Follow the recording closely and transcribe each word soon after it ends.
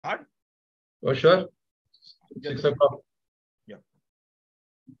start? Oh, sure. 6 o'clock. Yeah.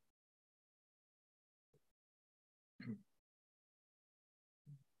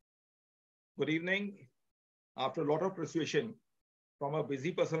 Good evening. After a lot of persuasion from a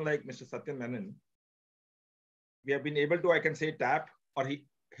busy person like Mr. Sathyan Menon, we have been able to, I can say, tap, or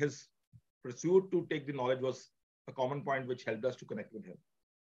his pursuit to take the knowledge was a common point which helped us to connect with him.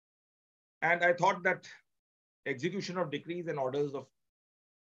 And I thought that execution of decrees and orders,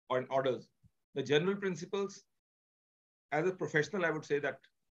 the general principles, as a professional, I would say that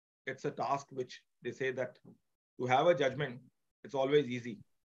it's a task which they say that to have a judgment, it's always easy.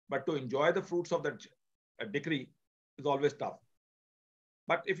 But to enjoy the fruits of that decree is always tough.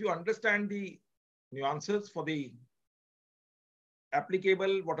 But if you understand the nuances for the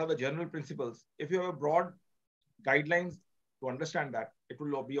applicable, what are the general principles, if you have a broad guidelines to understand that, it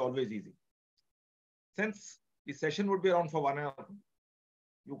will be always easy. Since the session would be around for 1 hour,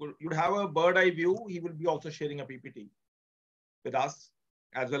 you'd have a bird eye view. He will be also sharing a PPT with us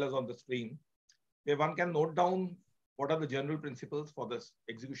as well as on the screen, where one can note down what are the general principles for this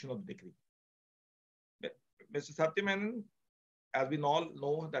execution of the decree. Mr. Sathyan Menon, as we all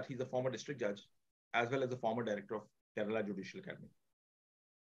know, that he's a former district judge as well as a former director of Kerala Judicial Academy.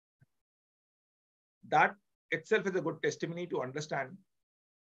 That itself is a good testimony to understand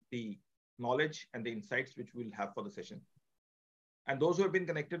the knowledge and the insights which we'll have for the session. And those who have been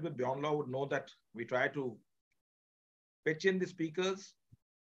connected with Beyond Law would know that we try to pitch in the speakers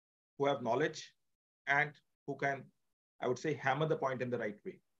who have knowledge and who can, I would say, hammer the point in the right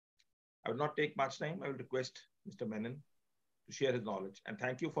way. I will not take much time. I will request Mr. Menon to share his knowledge. And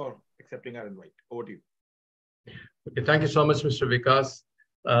thank you for accepting our invite. Over to you. Okay, thank you so much, Mr. Vikas.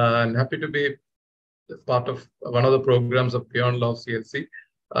 I'm happy to be part of one of the programs of Beyond Law CLC.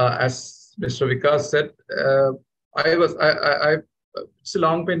 As Mr. Vikas said, it's a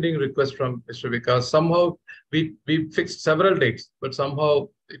long pending request from Mr. Vikas. Somehow we fixed several dates, but somehow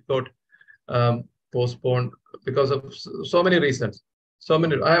it got postponed because of so many reasons.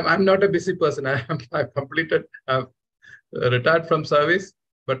 I'm not a busy person. I've retired from service,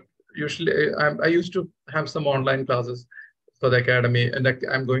 but usually I used to have some online classes for the academy, and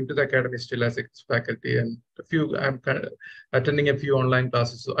I'm going to the academy still as a faculty, and I'm kind of attending a few online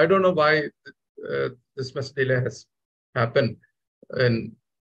classes. So I don't know why this much delay has happened in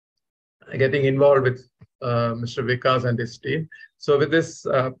getting involved with Mr. Vikas and his team. So with this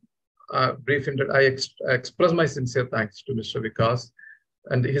brief intro, I express my sincere thanks to Mr. Vikas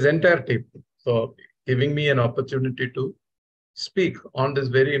and his entire team for giving me an opportunity to speak on this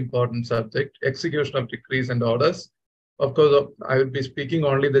very important subject, execution of decrees and orders. Of course, I will be speaking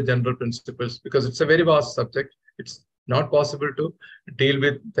only the general principles because it's a very vast subject. It's not possible to deal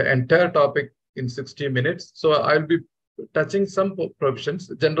with the entire topic in 60 minutes. So I'll be touching some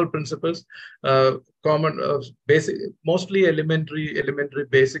provisions, general principles, basic, mostly elementary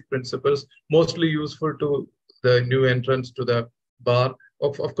basic principles, mostly useful to the new entrants to the bar.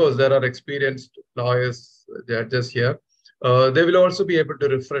 Of course, there are experienced lawyers, judges here. They will also be able to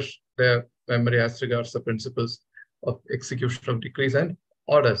refresh their memory as regards the principles of execution of decrees and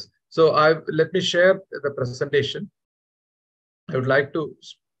orders. So let me share the presentation. I would like to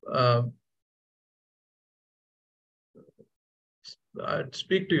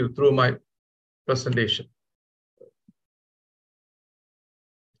speak to you through my presentation.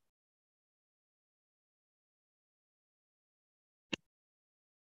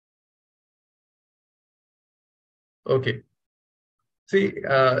 Okay. See,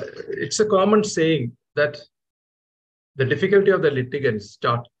 it's a common saying that the difficulty of the litigant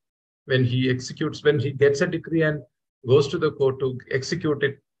starts when he gets a decree and goes to the court to execute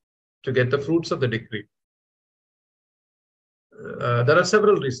it to get the fruits of the decree. There are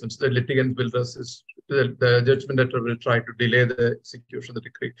several reasons. The litigant will resist, the judgment debtor will try to delay the execution of the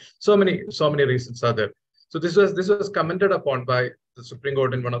decree. So many reasons are there. So this was commented upon by the Supreme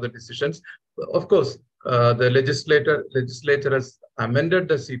Court in one of the decisions. Of course, the legislature has amended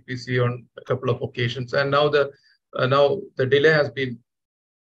the CPC on a couple of occasions, and now the delay has been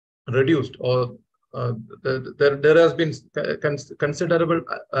reduced, or there has been considerable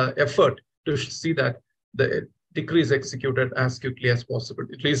effort to see that the decree is executed as quickly as possible.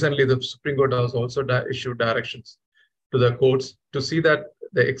 Recently, the Supreme Court has also issued directions to the courts to see that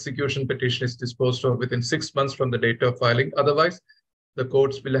the execution petition is disposed of within 6 months from the date of filing. Otherwise, the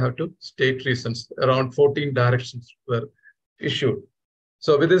courts will have to state reasons. Around 14 directions were issued.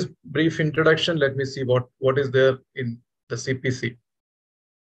 So with this brief introduction, let me see what is there in the CPC.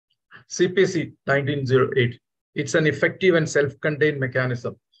 CPC 1908. It's an effective and self-contained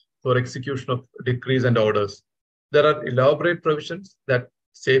mechanism for execution of decrees and orders. There are elaborate provisions that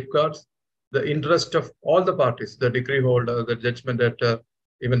safeguards the interest of all the parties, the decree holder, the judgment debtor,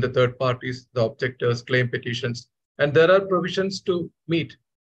 even the third parties, the objectors, claim petitions. And there are provisions to meet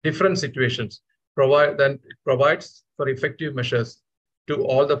different situations. Then it provides for effective measures to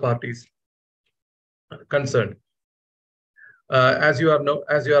all the parties concerned. As you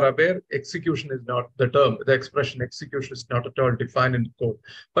are aware, execution is not the term. The expression execution is not at all defined in the code,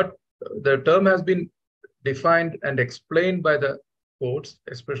 but the term has been defined and explained by the courts,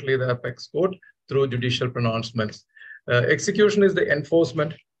 especially the apex court, through judicial pronouncements. Execution is the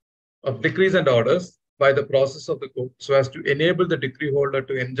enforcement of decrees and orders by the process of the court so as to enable the decree holder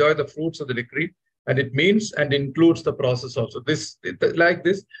to enjoy the fruits of the decree, and it means and includes the process also. This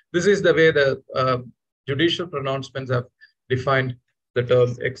is the way the judicial pronouncements have defined the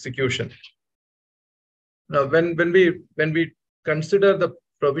term execution. Now, when we consider the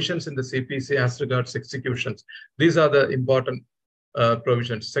provisions in the CPC as regards executions, these are the important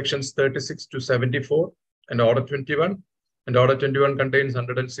provisions: sections 36 to 74 and Order 21. And Order 21 contains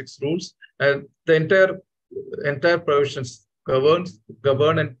 106 rules, and the entire provisions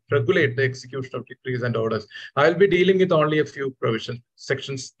govern and regulate the execution of decrees and orders. I'll be dealing with only a few provisions: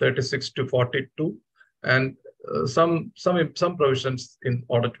 sections 36 to 42, and some provisions in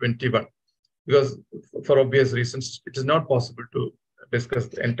Order 21, because for obvious reasons it is not possible to discuss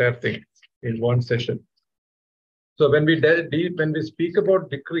the entire thing in one session. So when we speak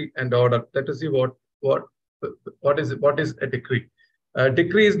about decree and order, let us see what is a decree. A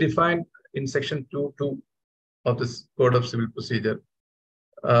decree is defined in section 2.2 of this Code of Civil Procedure,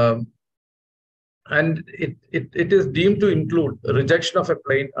 and it is deemed to include rejection of a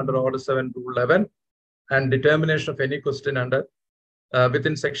plaint under Order 7, Rule 11, and determination of any question under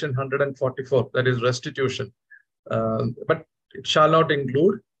within section 144, that is restitution. But it shall not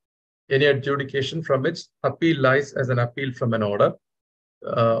include any adjudication from which appeal lies as an appeal from an order,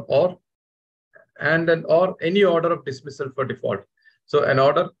 or any order of dismissal for default. So an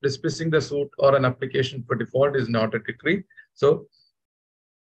order dismissing the suit or an application for default is not a decree. So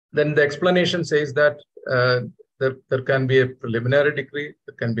then the explanation says that there can be a preliminary decree,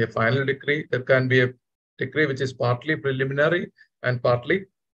 there can be a final decree, there can be a decree which is partly preliminary and partly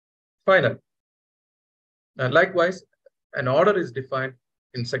final. And likewise, an order is defined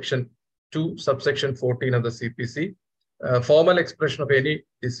in section 2, subsection 14 of the CPC, formal expression of any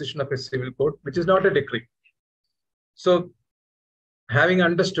decision of a civil court, which is not a decree. So, having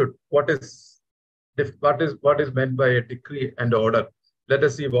understood what is meant by a decree and order, let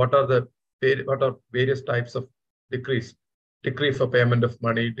us see what are various types of decrees: decree for payment of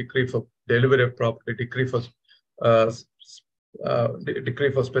money, decree for delivery of property, decree for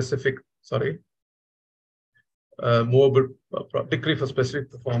specific movable decree for specific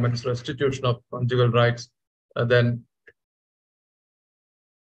performance, restitution of conjugal rights, then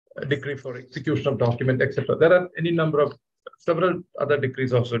a decree for execution of document, etc. There are any number of several other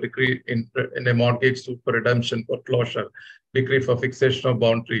decrees also: decree in a mortgage suit for redemption, foreclosure, decree for fixation of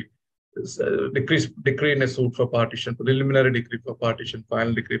boundary, decree in a suit for partition, preliminary decree for partition,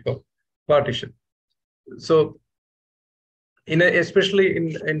 final decree for partition. So, especially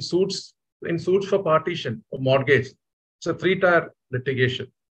in suits for partition or mortgage, it's a three-tier litigation.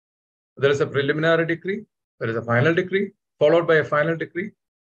 There is a preliminary decree, there is a final decree, followed by a final decree,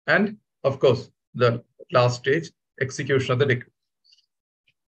 and of course, the last stage, execution of the decree.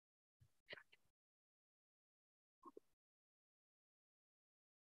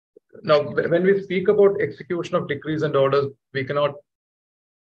 Now, when we speak about execution of decrees and orders, we cannot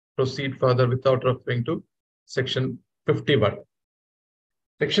proceed further without referring to section 51.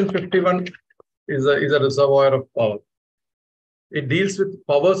 Section 51 is a reservoir of power. It deals with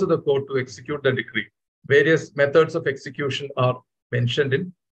powers of the court to execute the decree. Various methods of execution are mentioned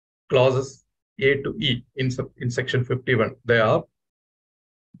in clauses A to E in section 51. They are: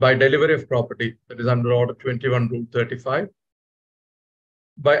 by delivery of property, that is under Order 21, Rule 35;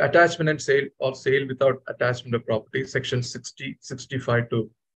 by attachment and sale or sale without attachment of property, section 60, 65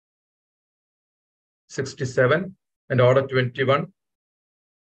 to 67, and Order 21,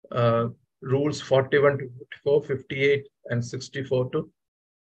 Rules 41 to 54, 58, and 64 to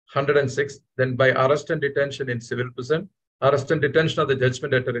 106. Then by arrest and detention in civil prison, arrest and detention of the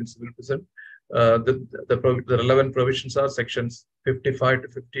judgment debtor in civil prison. The relevant provisions are sections 55 to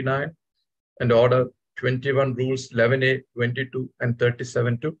 59 and Order 21, Rules 11A, 22, and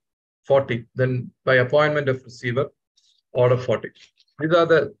 37 to 40. Then by appointment of receiver, Order 40. These are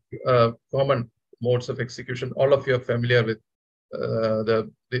the common modes of execution. All of you are familiar with the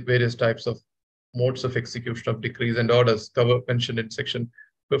various types of modes of execution of decrees and orders mentioned in section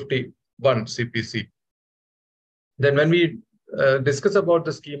 51 CPC. Then when we discuss about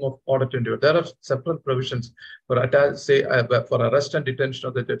the scheme of Order 21. There are several provisions for for arrest and detention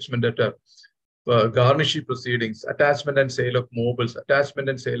of the judgment debtor, garnishee proceedings, attachment and sale of mobiles, attachment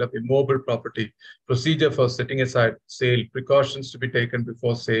and sale of immobile property, procedure for setting aside sale, precautions to be taken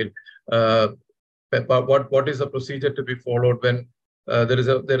before sale, what is the procedure to be followed when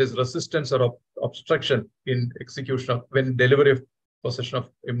there is resistance or obstruction in execution of when delivery of possession of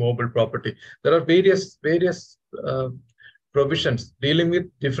immobile property. There are various provisions dealing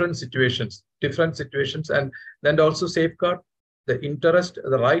with different situations, and then also safeguard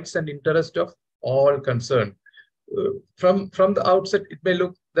the rights and interest of all concerned. From the outset, it may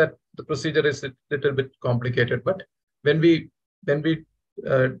look that the procedure is a little bit complicated, but when we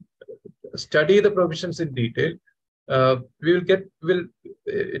study the provisions in detail, we will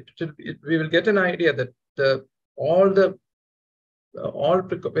get an idea that all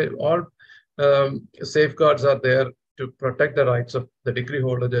safeguards are there to protect the rights of the decree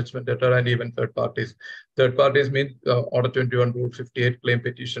holder, judgment debtor, and even third parties. Third parties mean Order 21, Rule 58 claim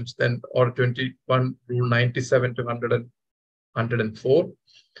petitions, then Order 21, Rule 97 to 104.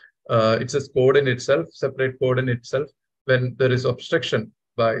 It's a code in itself, separate code in itself, when there is obstruction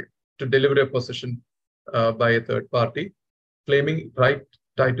to delivery of possession by a third party, claiming right,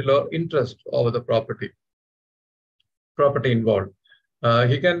 title, or interest over the property involved.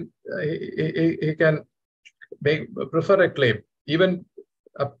 He can prefer a claim even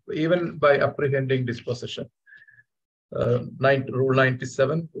by apprehending dispossession. Rule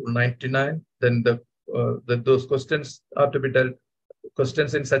 97, Rule 99. Then those questions are to be dealt.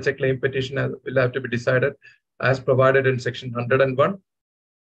 Questions in such a claim petition will have to be decided as provided in Section 101.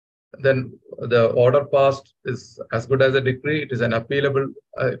 Then the order passed is as good as a decree. It is an appealable.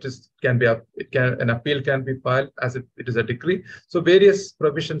 An appeal can be filed as if it is a decree. So various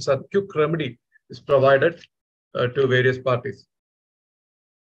provisions are quick remedy is provided to various parties.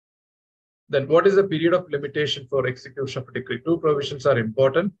 Then what is the period of limitation for execution of a decree? Two provisions are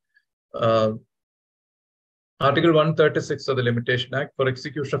important. Article 136 of the Limitation Act, for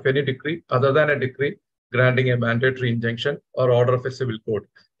execution of any decree other than a decree granting a mandatory injunction or order of a civil court,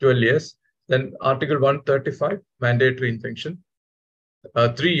 12 years. Then Article 135, mandatory injunction,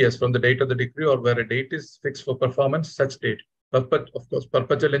 3 years from the date of the decree or where a date is fixed for performance, such date. Of course,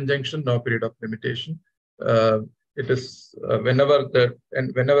 perpetual injunction, no period of limitation. It is whenever a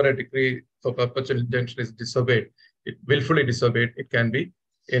decree for perpetual injunction is disobeyed, willfully disobeyed, it can be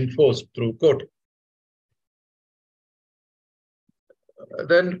enforced through court.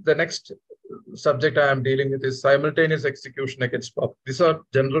 Then the next subject I am dealing with is simultaneous execution against property. These are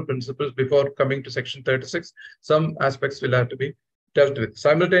general principles. Before coming to Section 36, some aspects will have to be dealt with.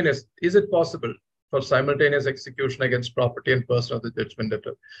 Simultaneous, is it possible for simultaneous execution against property and person of the judgment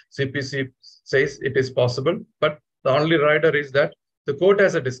debtor? CPC says it is possible, but the only rider is that the court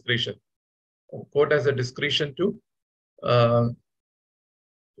has a discretion. Court has a discretion to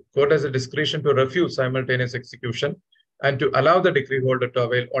refuse simultaneous execution and to allow the decree holder to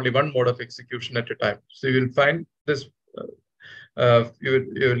avail only one mode of execution at a time. So you will find this, you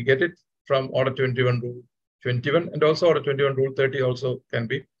will get it from Order 21, Rule 21, and also Order 21, Rule 30 also can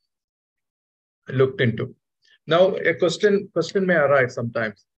be looked into. Now, a question may arise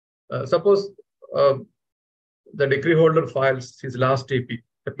sometimes. Suppose the decree holder files his last AP.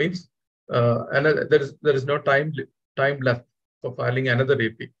 That means there is no time left for filing another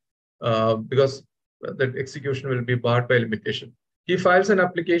AP because the execution will be barred by limitation. He files an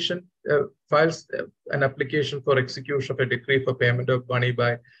application for execution of a decree for payment of money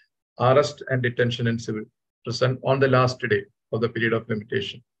by arrest and detention in civil prison on the last day of the period of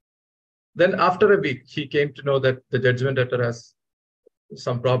limitation. Then after a week, he came to know that the judgment debtor has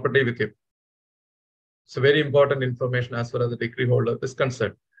some property with him. It's a very important information as far as the decree holder is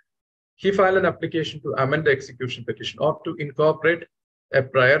concerned. He filed an application to amend the execution petition or to incorporate a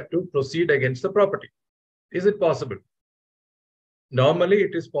prior to proceed against the property. Is it possible? Normally,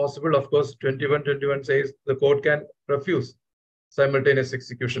 it is possible. Of course, 2121 says the court can refuse simultaneous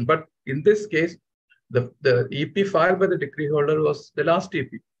execution. But in this case, the EP filed by the decree holder was the last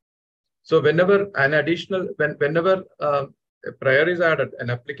EP. So whenever a prior is added, an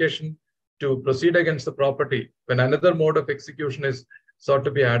application to proceed against the property, when another mode of execution is sought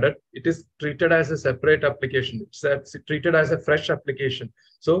to be added, it is treated as a separate application. It's treated as a fresh application.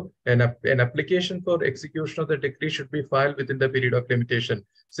 So an application for execution of the decree should be filed within the period of limitation.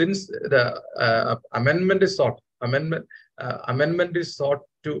 Since the amendment is sought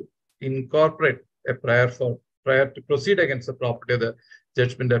to incorporate a prior to proceed against the property of the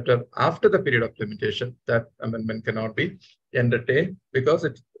judgment debtor after the period of limitation, that amendment cannot be entertained because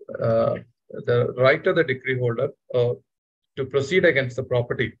the right of the decree holder to proceed against the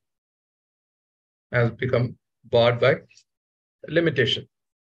property has become barred by limitation.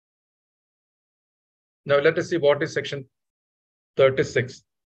 Now let us see what is section 36.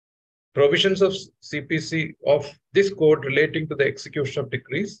 Provisions of CPC of this code relating to the execution of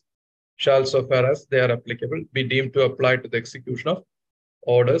decrees shall, so far as they are applicable, be deemed to apply to the execution of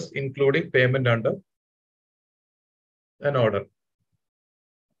orders, including payment under an order.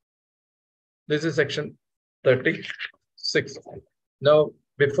 This is section 36. Now,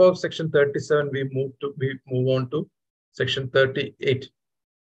 before section 37, we move on to section 38.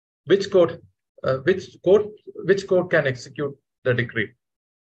 Which court can execute the decree?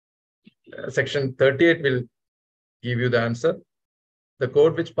 Section 38 will give you the answer. The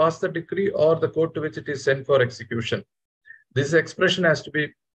court which passed the decree or the court to which it is sent for execution. This expression has to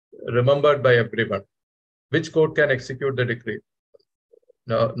be remembered by everyone. Which court can execute the decree?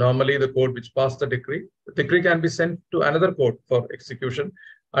 Now, normally the court which passed the decree can be sent to another court for execution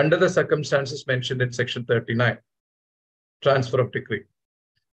under the circumstances mentioned in section 39, transfer of decree.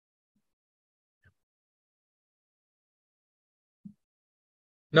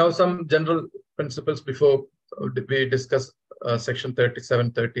 Now, some general principles before we discuss section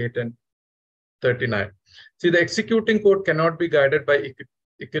 37, 38, and 39. See, the executing court cannot be guided by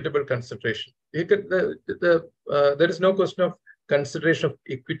equitable consideration. There is no question of consideration of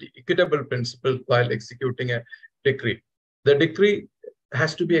equitable principle while executing a decree. The decree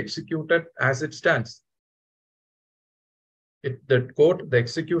has to be executed as it stands. The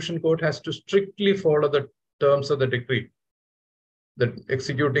execution court has to strictly follow the terms of the decree. The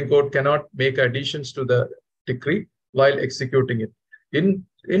executing court cannot make additions to the decree while executing it. In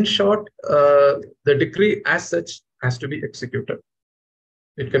short, the decree as such has to be executed.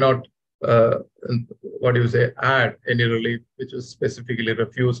 It cannot, add any relief which was specifically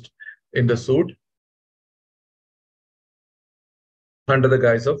refused in the suit under the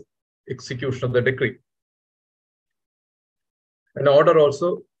guise of execution of the decree. An order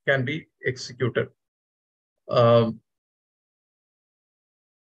also can be executed. A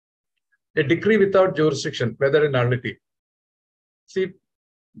decree without jurisdiction, whether in nullity. See,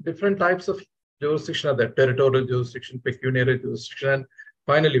 different types of jurisdiction are there: territorial jurisdiction, pecuniary jurisdiction, and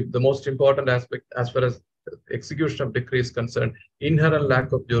finally, the most important aspect as far as execution of decree is concerned, inherent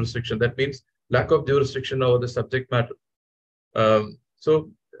lack of jurisdiction. That means lack of jurisdiction over the subject matter. So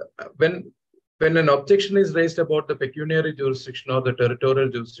when an objection is raised about the pecuniary jurisdiction or the territorial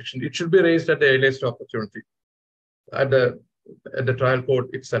jurisdiction, it should be raised at the earliest opportunity at the trial court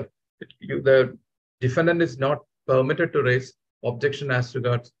itself. The defendant is not permitted to raise objection as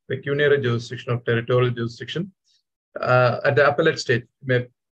regards pecuniary jurisdiction or territorial jurisdiction at the appellate stage.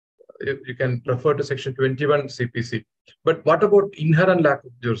 You can refer to section 21 CPC. But what about inherent lack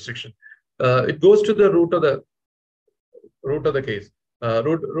of jurisdiction? It goes to the root of the case,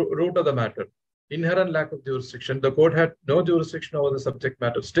 root of the matter. Inherent lack of jurisdiction. The court had no jurisdiction over the subject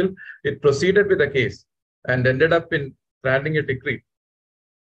matter. Still, it proceeded with the case and ended up in granting a decree.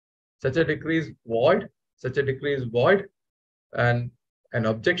 Such a decree is void. Such a decree is void, and an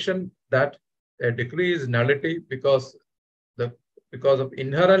objection that a decree is nullity because of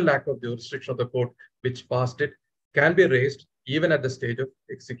inherent lack of jurisdiction of the court which passed it can be raised even at the stage of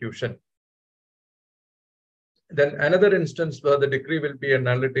execution. Then another instance where the decree will be a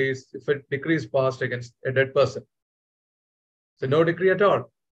nullity is if a decree is passed against a dead person. So no decree at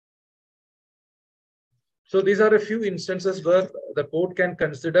all. So these are a few instances where the court can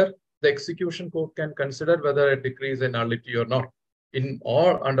consider, the execution court can consider whether a decree is a nullity or not.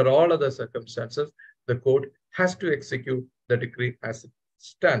 Under all other circumstances, the court has to execute the decree as it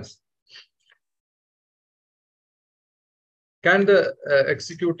stands. Can the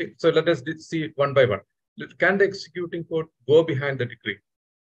executing, so let us see it one by one. Can the executing court go behind the decree?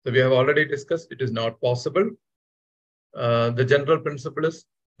 So we have already discussed it is not possible. The general principle is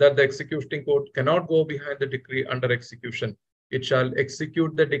that the executing court cannot go behind the decree under execution. It shall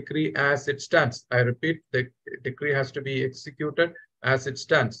execute the decree as it stands. I repeat, the decree has to be executed as it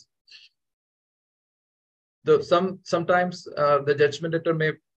stands. Sometimes the judgment debtor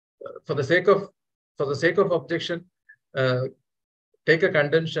may, for the sake of objection, take a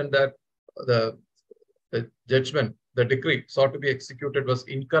contention that the judgment, the decree sought to be executed was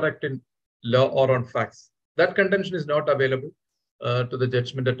incorrect in law or on facts. That contention is not available to the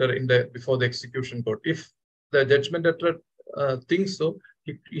judgment debtor before the execution court. If the judgment debtor thinks so,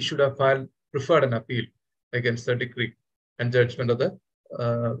 he should have preferred an appeal against the decree and judgment of the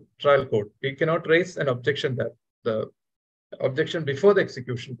trial court. He cannot raise an objection that the objection before the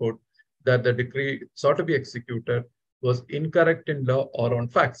execution court that the decree sought to be executed was incorrect in law or on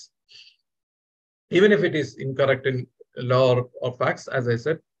facts. Even if it is incorrect in law or facts, as I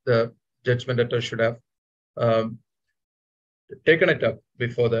said, the judgment debtor should have taken it up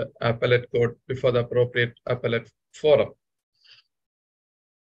before the appellate court, before the appropriate appellate forum.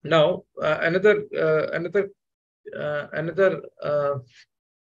 Now,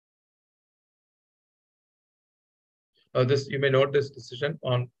 this you may note this decision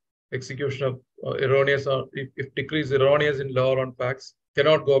on execution of erroneous, or if decree is erroneous in law or on facts,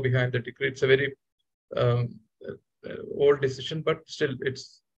 cannot go behind the decree. It's a very old decision, but still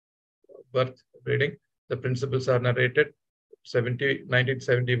it's worth reading. The principles are narrated.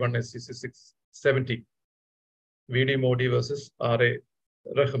 1971 SCC 670. V.D. Modi versus R.A.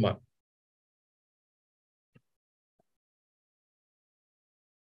 Rahman.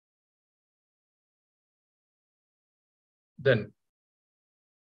 Then,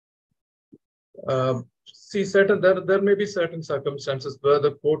 see, there may be certain circumstances where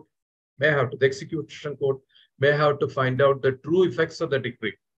the court may have to, the execution court may have to find out the true effects of the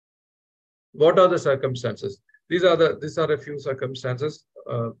decree. What are the circumstances? These are a few circumstances.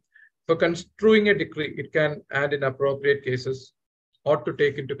 For construing a decree, it can add in appropriate cases, ought to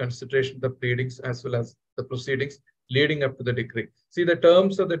take into consideration the pleadings as well as the proceedings leading up to the decree. See, the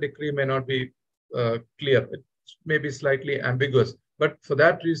terms of the decree may not be clear. It may be slightly ambiguous, but for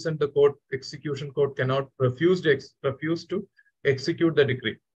that reason, the execution court cannot refuse to execute the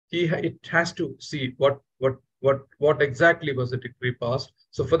decree. It has to see what exactly was the decree passed.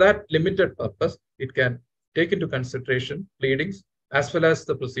 So for that limited purpose, it can take into consideration pleadings as well as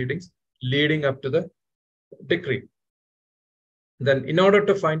the proceedings leading up to the decree. Then, in order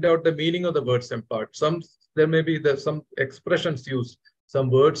to find out the meaning of the words employed, there may be some expressions used, some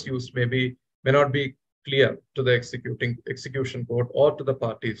words used may not be clear to the execution court or to the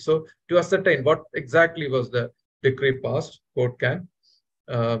parties. So, to ascertain what exactly was the decree passed, court can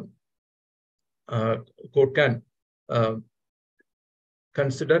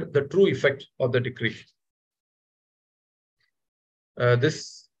consider the true effect of the decree.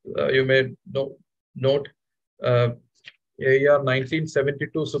 You may note AR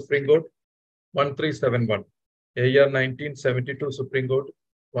 1972 Supreme Court 1371. AR 1972 Supreme Court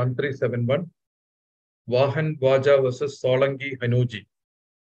 1371. Vahan Vaja versus Solanki Hanuji.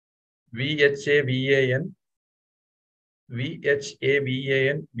 VHAVAN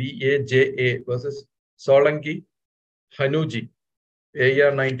VAJA versus Solanki Hanuji.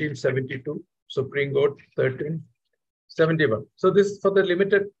 AR 1972 Supreme Court 1371. So this, for the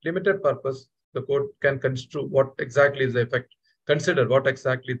limited purpose, the court can construe what exactly is the effect, consider what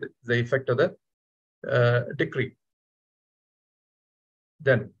exactly the effect of the decree.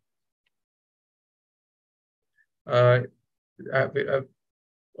 Then, I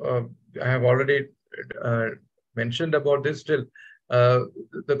have already mentioned about this. Still,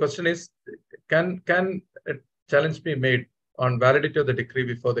 the question is, can a challenge be made on validity of the decree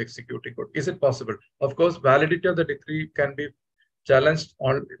before the executing court? Is it possible? Of course, validity of the decree can be challenged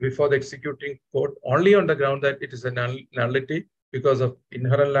before the executing court only on the ground that it is a nullity because of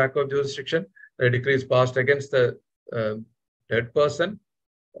inherent lack of jurisdiction. The decree is passed against the dead person,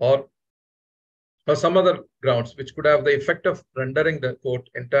 or some other grounds which could have the effect of rendering the court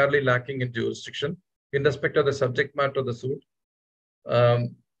entirely lacking in jurisdiction in respect of the subject matter of the suit,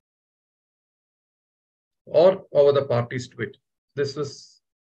 or over the parties to it. This was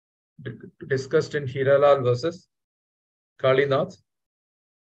discussed in Hiralal versus Kalinath,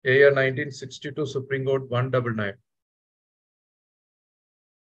 AR 1962 Supreme Court 199.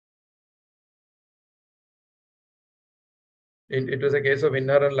 It was a case of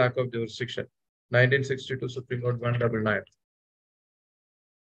inherent lack of jurisdiction, 1962 Supreme Court 199.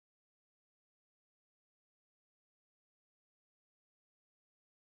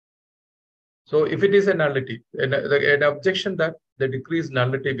 So if it is a nullity, an objection that the decree is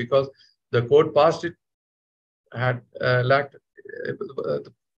nullity because the court passed it had lacked,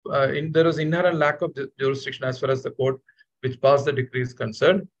 there was inherent lack of jurisdiction as far as the court which passed the decree is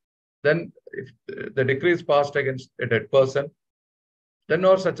concerned, then if the decree is passed against a dead person, then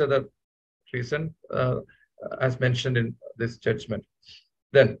or such other reason as mentioned in this judgment.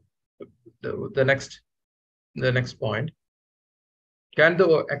 Then the next point. Can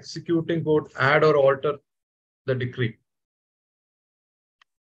the executing court add or alter the decree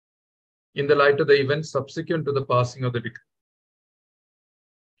in the light of the events subsequent to the passing of the decree?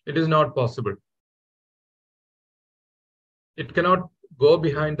 It is not possible. It cannot go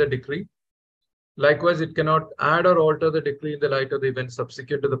behind the decree. Likewise, it cannot add or alter the decree in the light of the events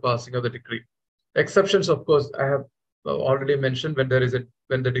subsequent to the passing of the decree. Exceptions, of course, I have already mentioned when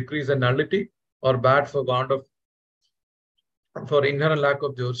the decree is a nullity or bad for inherent lack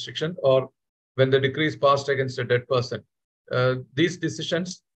of jurisdiction, or when the decree is passed against a dead person. These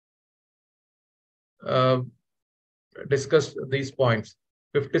decisions discussed these points.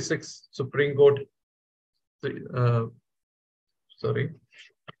 56 Supreme Court, sorry.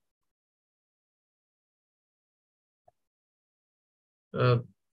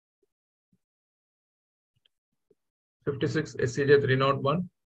 56 SCJ 301,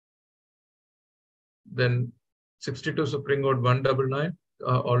 then 62 Supreme Court 199,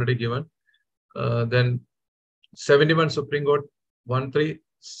 already given. Then 71 Supreme Court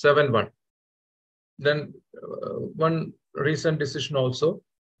 1371. Then one recent decision also,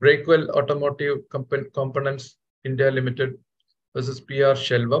 Breakwell Automotive Components India Limited versus PR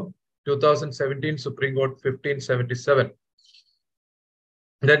Shelvam, 2017 Supreme Court 1577.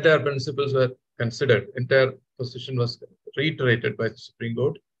 The entire principles were considered. Entire position was reiterated by the Supreme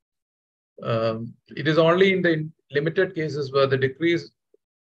Court. It is only in the limited cases where the decree is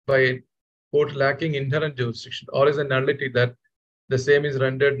by a court lacking inherent jurisdiction or is a nullity that the same is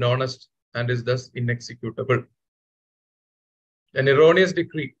rendered non-est and is thus inexecutable. An erroneous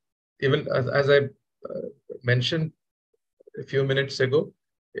decree, even as I mentioned a few minutes ago,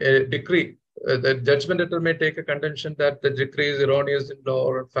 a decree, the judgment debtor may take a contention that the decree is erroneous in law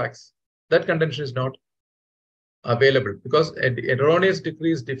or facts. That contention is not available because an erroneous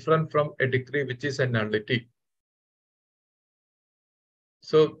decree is different from a decree which is a nullity.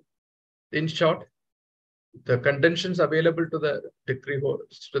 So, in short, the contentions available to the decree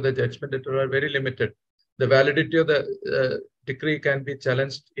holders, to the judgment debtor, are very limited. The validity of the decree can be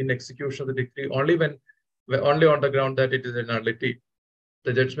challenged in execution of the decree only on the ground that it is a nullity.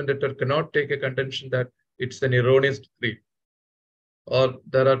 The judgment debtor cannot take a contention that it's an erroneous decree, or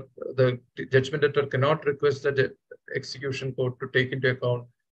the judgment debtor cannot request the execution court to take into account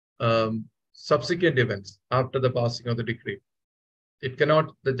subsequent events after the passing of the decree. It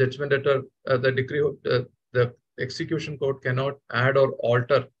cannot, the judgment debtor, the execution court cannot add or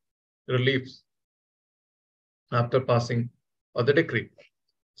alter reliefs after passing of the decree.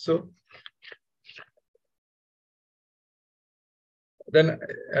 So then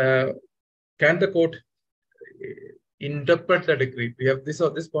can the court interpret the decree? We have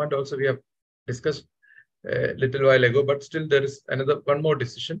this point also we have discussed a little while ago, but still there is one more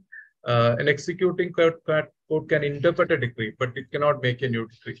decision. An executing court can interpret a decree, but it cannot make a new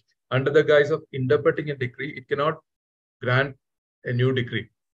decree. Under the guise of interpreting a decree, it cannot grant a new decree,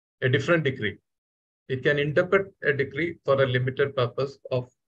 a different decree. It can interpret a decree for a limited purpose of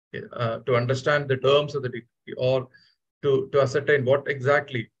to understand the terms of the decree or to ascertain what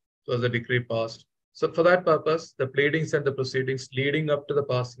exactly was the decree passed. So for that purpose, the pleadings and the proceedings leading up to the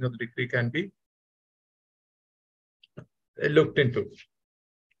passing of the decree can be looked into.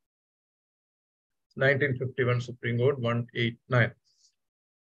 1951 Supreme Court 189.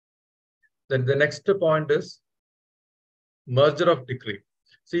 Then the next point is merger of decree.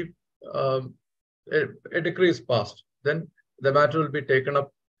 See, a decree is passed, then the matter will be taken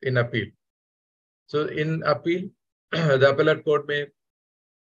up in appeal. So in appeal, the appellate court may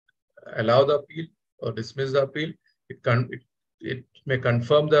allow the appeal or dismiss the appeal. It may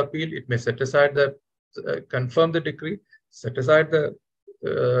confirm the appeal. It may set aside confirm the decree, set aside the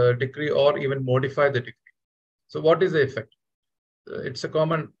decree, or even modify the decree. So what is the effect? It's a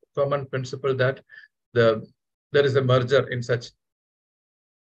common principle that there is a merger in such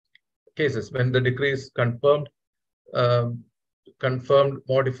cases when the decree is confirmed,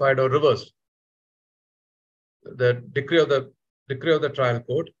 modified, or reversed. The decree of the trial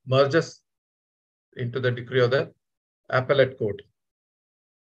court merges into the decree of the appellate court.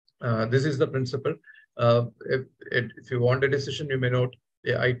 This is the principle. If you want a decision, you may note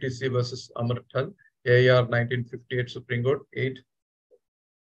ITC versus Amarthal, AR 1958 Supreme Court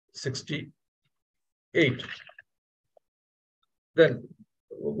 868. Then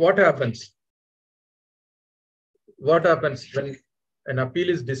what happens? What happens when an appeal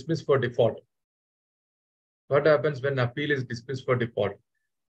is dismissed for default? What happens when appeal is dismissed for default?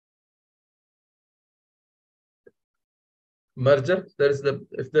 Merger. Is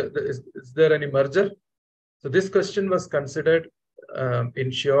there any merger? So this question was considered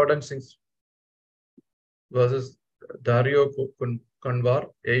in Sheridan Singh versus Dario Kanwar,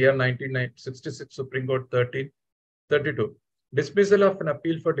 AR 1966 Supreme Court 1332. Dismissal of an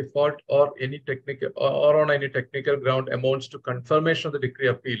appeal for default or on any technical ground amounts to confirmation of the decree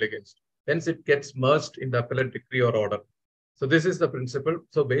appealed against. Hence, it gets merged in the appellate decree or order. So this is the principle.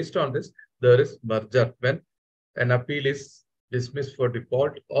 So based on this, there is merger when an appeal is dismissed for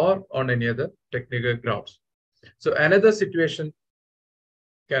default or on any other technical grounds. So another situation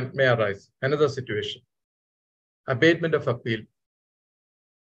may arise. Another situation, abatement of appeal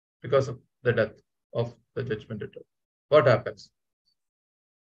because of the death of the judgment debtor, what happens?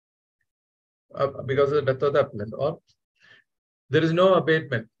 Because of the death of the appellant, or there is no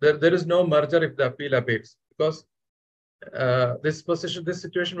abatement. There is no merger if the appeal abates, because this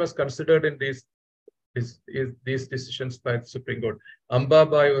situation was considered in these decisions by the Supreme Court.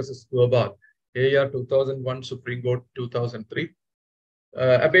 Ambabai versus Gobal, AR 2001, Supreme Court 2003.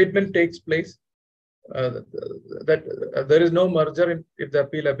 Abatement takes place. There is no merger if the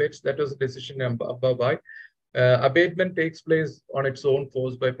appeal abates. That was a decision in Ambabai. Abatement takes place on its own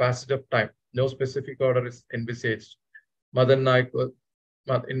force by passage of time. No specific order is envisaged. Madan Naik,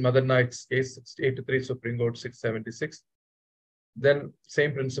 in Madan Naik's case, 683, Supreme Court 676. Then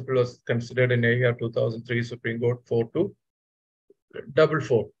same principle was considered in AR 2003, Supreme Court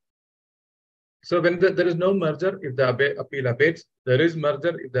 4244. So when there is no merger, if the appeal abates, there is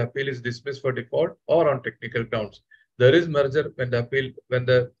merger if the appeal is dismissed for default or on technical grounds. There is merger when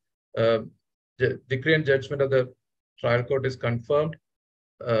the decree and judgment of the trial court is confirmed,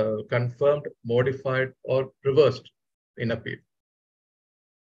 modified, or reversed in appeal.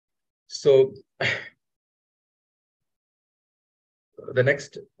 So the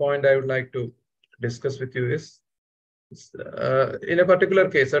next point I would like to discuss with you is, in a particular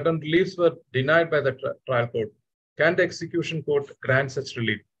case, certain reliefs were denied by the trial court. Can the execution court grant such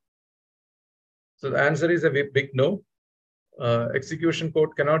relief? So the answer is a big no. Execution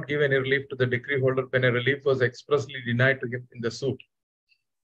court cannot give any relief to the decree holder when a relief was expressly denied to him in the suit.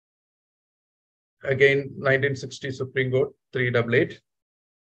 Again, 1960 Supreme Court 388.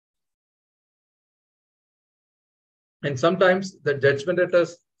 And sometimes the judgment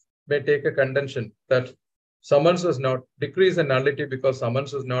debtors may take a contention that summons was not, decree is a nullity because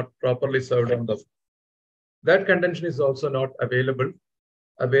summons was not properly served on them. That contention is also not available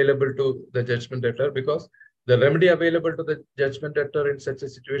to the judgment debtor, because the remedy available to the judgment debtor in such a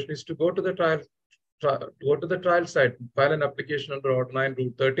situation is to go to the trial side, file an application under Order 9,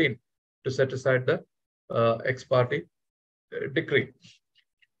 Rule 13 to set aside the ex parte decree.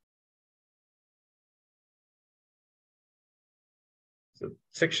 So,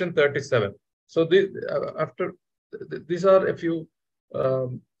 Section 37. So these are a few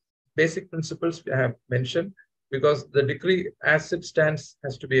basic principles we have mentioned, because the decree as it stands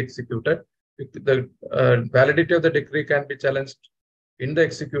has to be executed. The validity of the decree can be challenged in the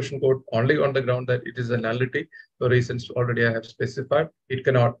execution court only on the ground that it is a nullity for reasons already I have specified. It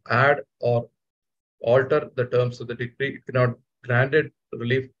cannot add or alter the terms of the decree. It cannot grant it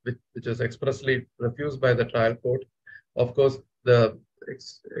relief which is expressly refused by the trial court. Of course, the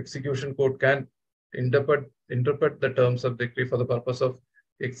execution court can interpret the terms of the decree for the purpose of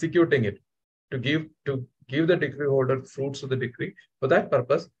executing it, to give the decree holder fruits of the decree. For that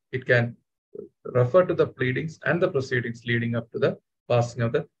purpose, it can refer to the pleadings and the proceedings leading up to the passing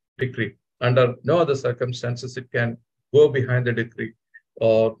of the decree. Under no other circumstances, it can go behind the decree,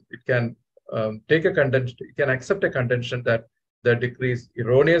 or it can take a contention. It can accept a contention that the decree is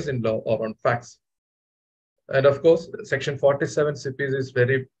erroneous in law or on facts. And of course, Section 47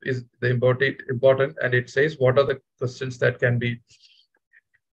 CPs is important, and it says what are the questions that can be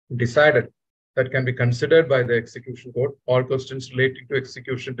decided, that can be considered by the execution court. All questions relating to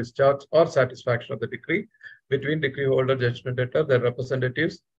execution, discharge, or satisfaction of the decree between decree holder, judgment debtor, their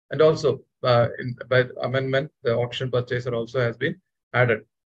representatives, and also by amendment, the auction purchaser also has been added.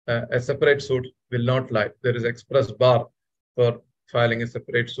 A separate suit will not lie. There is express bar for filing a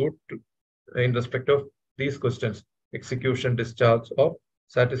separate suit in respect of these questions: execution, discharge, or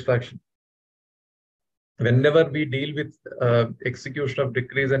satisfaction. Whenever we deal with execution of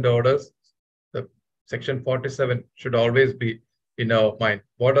decrees and orders, the Section 47 should always be in our mind.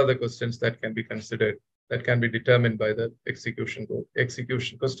 What are the questions that can be considered, that can be determined by the execution court?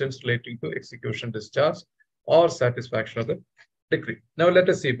 Execution questions relating to execution, discharge, or satisfaction of the decree. Now let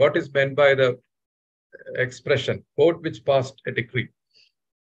us see what is meant by the expression court which passed a decree.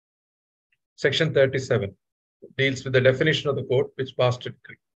 Section 37 deals with the definition of the court which passed a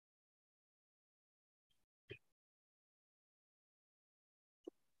decree.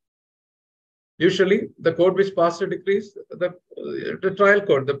 Usually, the court which passed a decree is the trial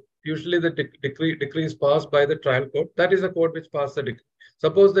court. Usually, the decree is passed by the trial court. That is the court which passed the decree.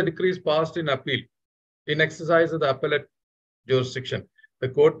 Suppose the decree is passed in appeal, in exercise of the appellate jurisdiction. The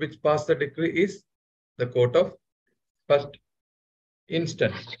court which passed the decree is the court of first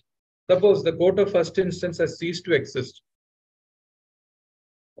instance. Suppose the court of first instance has ceased to exist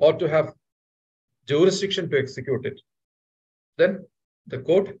or to have jurisdiction to execute it. Then the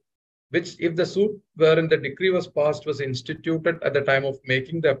court which, if the suit wherein the decree was passed was instituted at the time of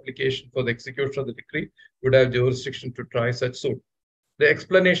making the application for the execution of the decree, would have jurisdiction to try such suit. The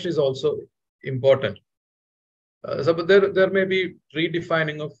explanation is also important. So there may be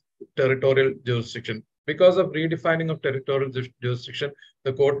redefining of territorial jurisdiction. Because of redefining of territorial jurisdiction,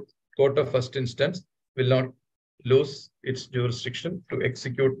 the court of first instance will not lose its jurisdiction to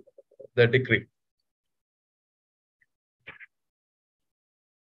execute the decree.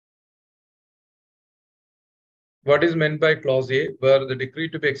 What is meant by clause A, where the decree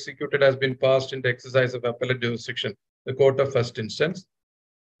to be executed has been passed in the exercise of appellate jurisdiction, the court of first instance.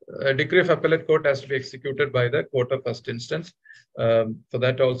 A decree of appellate court has to be executed by the court of first instance. For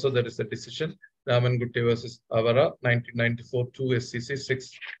that also there is a decision, Ramangutti versus Avara, 1994, 2 SCC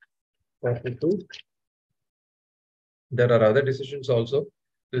 642. There are other decisions also.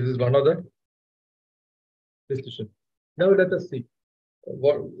 This is one of the decisions. Now let us see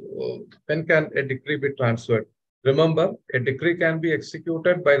when can a decree be transferred. Remember, a decree can be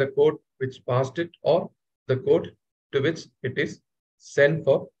executed by the court which passed it or the court to which it is sent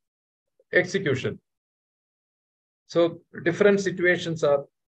for execution. So different situations are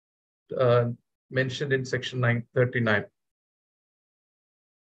mentioned in section 939.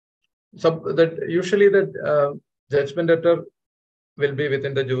 So that usually the judgment debtor will be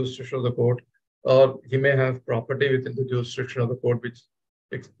within the jurisdiction of the court, or he may have property within the jurisdiction of the court which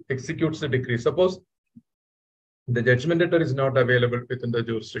executes the decree. Suppose the judgment debtor is not available within the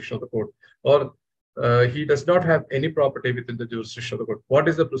jurisdiction of the court, or he does not have any property within the jurisdiction of the court. What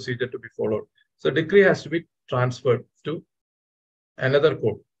is the procedure to be followed? So decree has to be transferred to another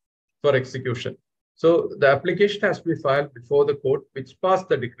court for execution. So the application has to be filed before the court which passed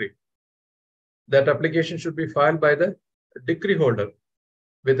the decree. That application should be filed by the decree holder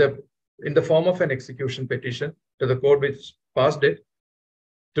in the form of an execution petition to the court which passed it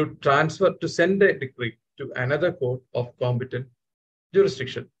to send the decree to another court of competent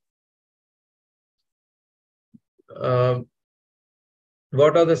jurisdiction.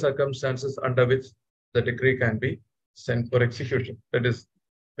 What are the circumstances under which the decree can be sent for execution? That is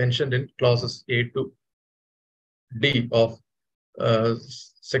mentioned in clauses A to D of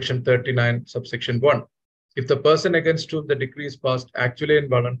section 39, subsection 1. If the person against whom the decree is passed actually and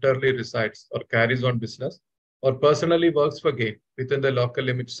voluntarily resides or carries on business or personally works for gain within the local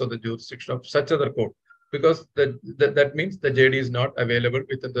limits of the jurisdiction of such other court, because that means the JD is not available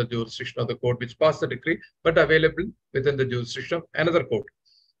within the jurisdiction of the court which passed the decree, but available within the jurisdiction of another court.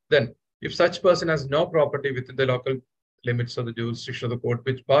 Then, if such person has no property within the local limits of the jurisdiction of the court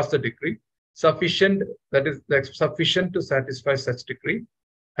which passed the decree, sufficient to satisfy such decree,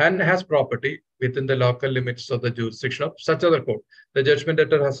 and has property within the local limits of the jurisdiction of such other court. The judgment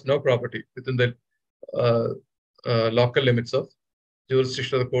debtor has no property within the local limits of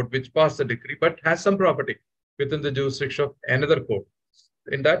jurisdiction of the court which passed the decree, but has some property within the jurisdiction of another court.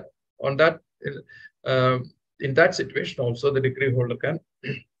 In that situation, also the decree holder can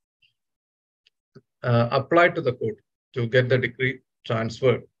apply to the court to get the decree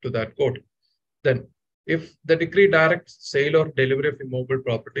transferred to that court. Then, if the decree directs sale or delivery of immovable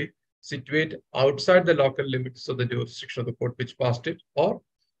property situate outside the local limits of the jurisdiction of the court which passed it, or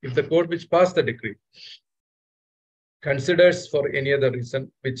if the court which passed the decree considers for any other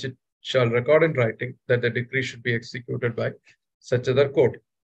reason which it shall record in writing that the decree should be executed by such other court.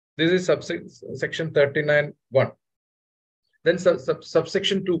 This is section 39(1). Then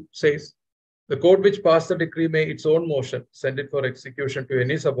subsection 2 says, the court which passed the decree may its own motion send it for execution to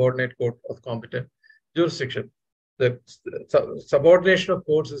any subordinate court of competent jurisdiction. The subordination of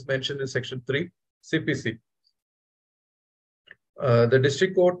courts is mentioned in section 3 CPC. The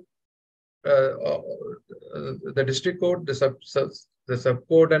district court, the sub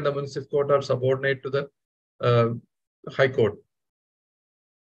court and the municipal court are subordinate to the high court.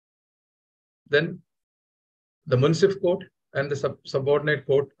 Then the municipal court and the subordinate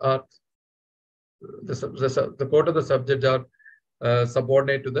court are the court of the subject are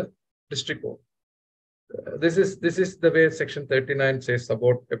subordinate to the district court. This is the way section 39 says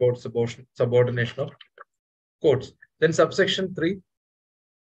about subordination of courts. Then subsection 3,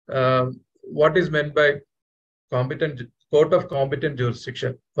 what is meant by court of competent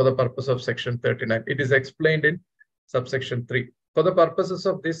jurisdiction for the purpose of section 39? It is explained in subsection 3. For the purposes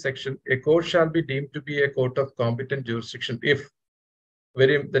of this section, a court shall be deemed to be a court of competent jurisdiction if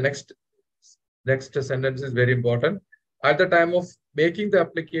the next sentence is very important. At the time of making the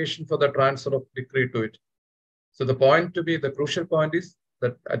application for the transfer of decree to it. So the crucial point is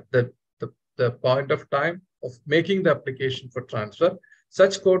that at the point of time of making the application for transfer,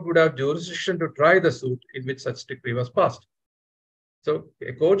 such court would have jurisdiction to try the suit in which such decree was passed. So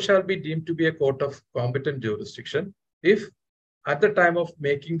a court shall be deemed to be a court of competent jurisdiction if at the time of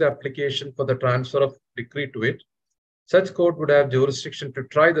making the application for the transfer of decree to it, such court would have jurisdiction to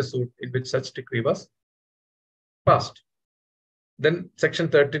try the suit in which such decree was passed. Then section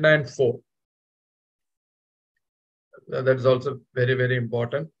 39(4). That is also very, very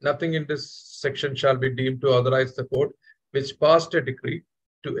important. Nothing in this section shall be deemed to authorize the court which passed a decree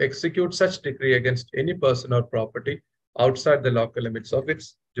to execute such decree against any person or property outside the local limits of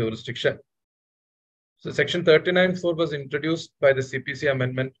its jurisdiction. So section 39(4) was introduced by the CPC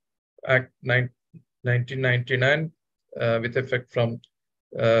Amendment Act 1999 with effect from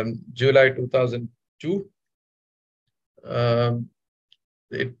July 2002. The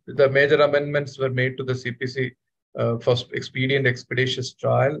major amendments were made to the CPC for expedient, expeditious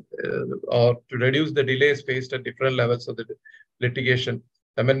trial or to reduce the delays faced at different levels of the litigation.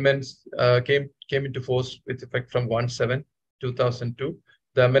 Amendments came into force with effect from 1/7/2002.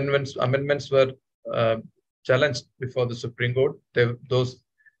 The amendments were challenged before the Supreme Court. Those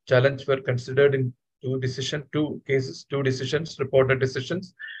challenges were considered in two decisions, reported decisions.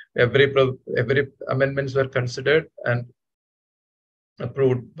 Every amendments were considered and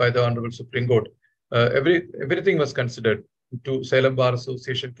approved by the Honorable Supreme Court. Everything was considered. To Salem Bar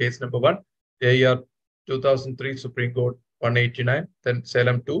Association case number 1, AER 2003 Supreme Court 189, then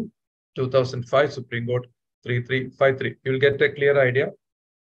Salem 2, 2005 Supreme Court 3353. You will get a clear idea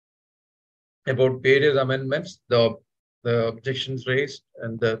about various amendments, the objections raised,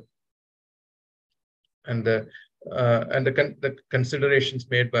 and the considerations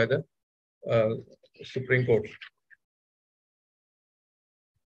made by the Supreme Court.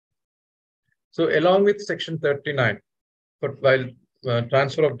 So, along with section 39, but while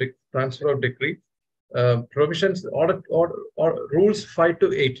transfer of decree, provisions or rules 5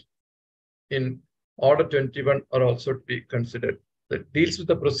 to 8 in Order 21 are also to be considered. That deals with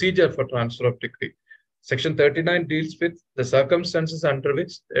the procedure for transfer of decree. Section 39 deals with the circumstances under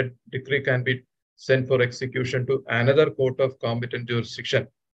which a decree can be sent for execution to another court of competent jurisdiction.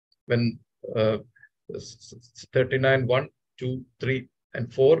 When 39(1), 2, 3,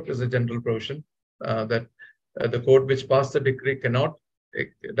 and 4 is a general provision that the court which passed the decree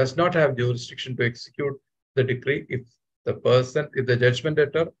does not have jurisdiction to execute the decree if the judgment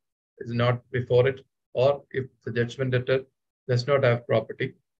debtor is not before it, or if the judgment debtor does not have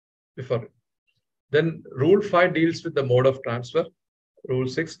property before it. Then Rule 5 deals with the mode of transfer. Rule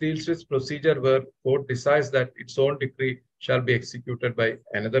 6 deals with procedure where court decides that its own decree shall be executed by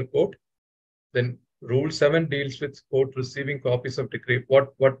another court. Then Rule 7 deals with court receiving copies of decree.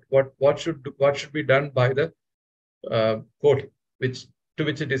 What should be done by the court to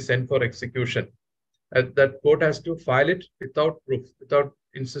which it is sent for execution? That court has to file it without proof, without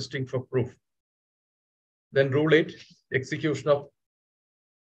insisting for proof. Then Rule 8, execution of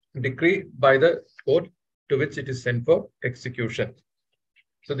decree by the court to which it is sent for execution.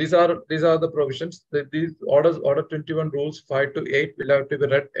 So these are the provisions. These Order 21 rules 5 to 8 will have to be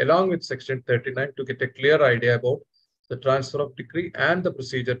read along with section 39 to get a clear idea about the transfer of decree and the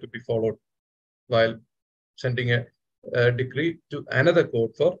procedure to be followed while sending a decree to another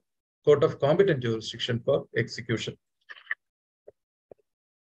court of competent jurisdiction for execution.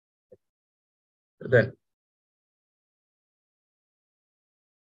 Then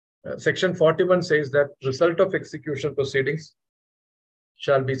section 41 says that result of execution proceedings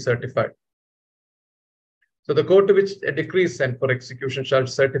shall be certified. So the court to which a decree is sent for execution shall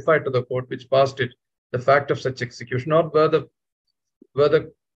certify to the court which passed it the fact of such execution, or where the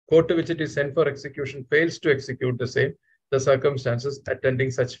court to which it is sent for execution fails to execute the same, the circumstances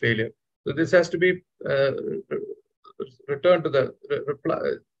attending such failure. So this has to be returned to the reply.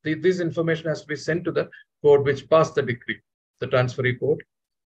 This information has to be sent to the court which passed the decree. The transferee court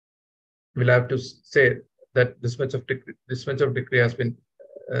will have to say that this much of decree has been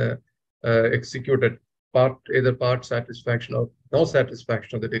executed. Either part satisfaction or no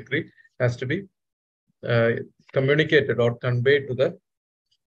satisfaction of the decree has to be communicated or conveyed to the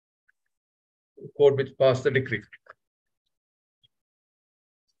court which passed the decree.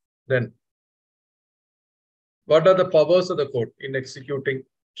 Then, what are the powers of the court in executing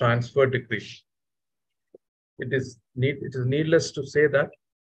transfer decree? It is needless to say that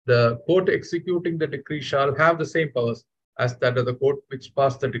the court executing the decree shall have the same powers as that of the court which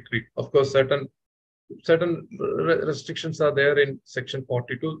passed the decree. Of course, certain restrictions are there in section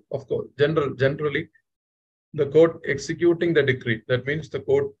 42. Of course, generally, the court executing the decree, that means the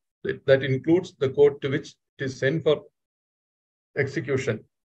court that includes the court to which it is sent for execution,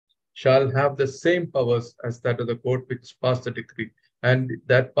 shall have the same powers as that of the court which passed the decree. And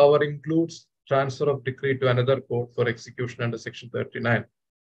that power includes transfer of decree to another court for execution under section 39.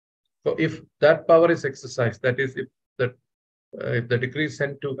 So if that power is exercised, that is, if the decree is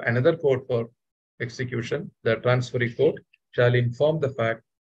sent to another court for execution, the transferee court shall inform the fact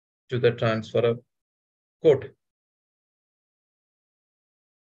to the transferor court.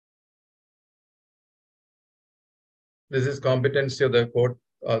 This is competency of the court,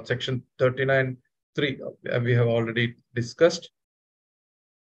 section 39(3). We have already discussed.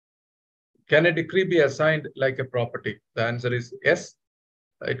 Can a decree be assigned like a property? The answer is yes.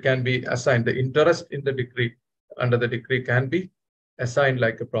 It can be assigned. The interest in the decree under the decree can be assigned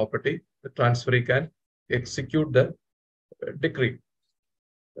like a property. The transferee can execute the decree.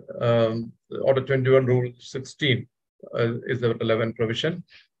 Order 21 Rule 16 is the relevant provision.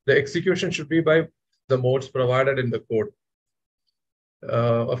 The execution should be by the modes provided in the code.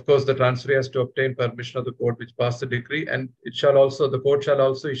 Of course, the transferee has to obtain permission of the court which passed the decree, and the court shall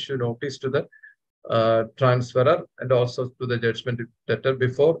also issue notice to the transferor and also to the judgment debtor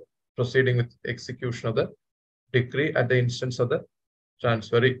before proceeding with execution of the decree at the instance of the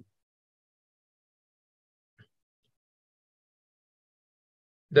transferee.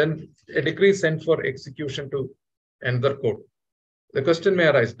 Then a decree sent for execution to another court. The question may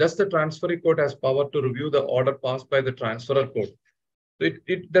arise, does the transferee court has power to review the order passed by the transferor court?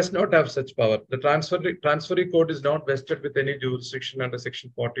 It does not have such power. The transferee court is not vested with any jurisdiction under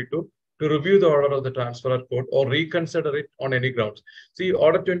section 42 to review the order of the transferor court or reconsider it on any grounds. See,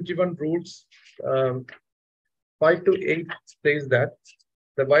 order 21 rules 5 to 8 says that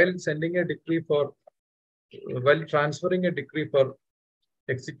while transferring a decree for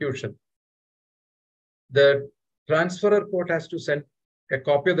execution, the transferor court has to send a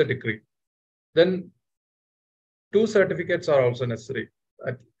copy of the decree. Then 2 certificates are also necessary.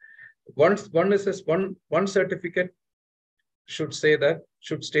 One certificate should state that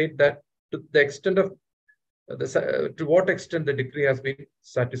to the extent of to what extent the decree has been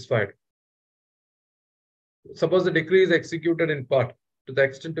satisfied. Suppose the decree is executed in part, to the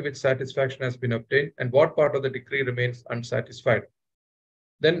extent to which satisfaction has been obtained, and what part of the decree remains unsatisfied.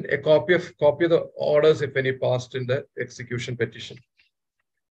 Then a copy of the orders, if any, passed in the execution petition.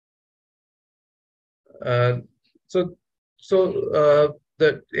 The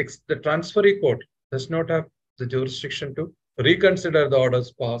transferee court does not have the jurisdiction to reconsider the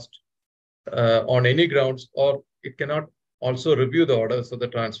orders passed on any grounds, or it cannot also review the orders of the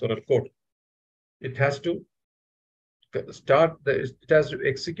transferor court. It has to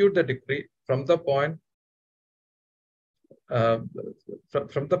execute the decree from the point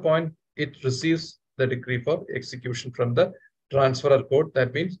it receives the decree for execution from the transferor court.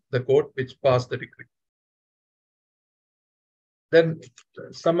 That means the court which passed the decree. Then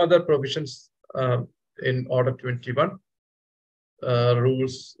some other provisions in Order 21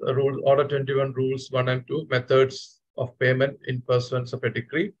 Order 21 Rules 1 and 2, methods of payment in pursuance of a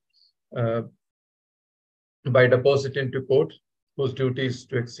decree by deposit into court whose duty is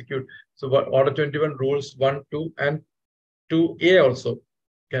to execute. So Order 21 Rules 1, 2 and 2A also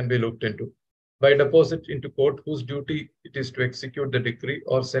can be looked into. By deposit into court whose duty it is to execute the decree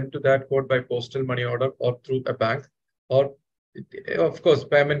or send to that court by postal money order or through a bank, or of course,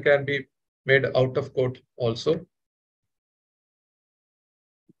 payment can be made out of court also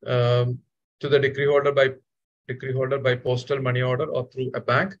to the decree holder by postal money order or through a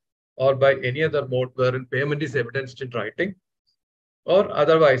bank, or by any other mode wherein payment is evidenced in writing, or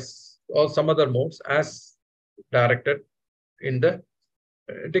otherwise, or some other modes as directed in the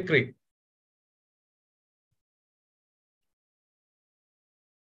decree.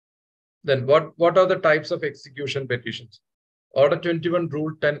 Then what are the types of execution petitions? Order 21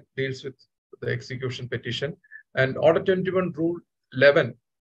 Rule 10 deals with the execution petition, and Order 21 Rule 11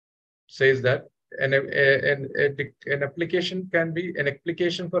 says that an application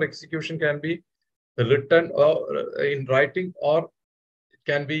for execution can be written or in writing, or it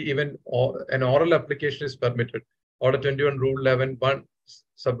can be even an oral application is permitted. Order 21 Rule 11.1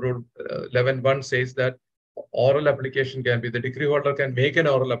 Subrule 11.1 says that oral application can be, the decree holder can make an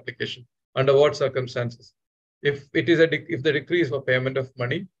oral application. Under what circumstances? If the decree is for payment of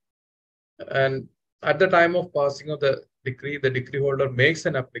money, and at the time of passing of the decree holder makes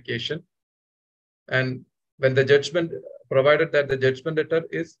an application, and when the judgment, provided that the judgment letter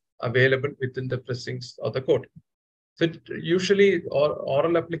is available within the precincts of the court. So usually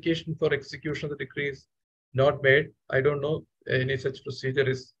oral application for execution of the decree is not made. I don't know any such procedure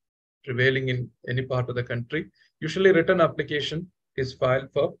is prevailing in any part of the country. Usually written application is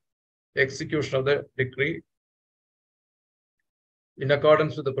filed for execution of the decree in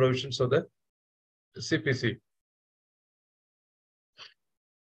accordance with the provisions of the CPC.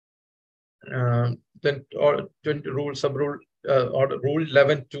 Then Rule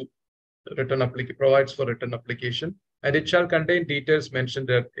 11.2 written application provides for written application, and it shall contain details mentioned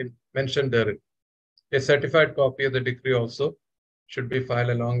therein. A certified copy of the decree also should be filed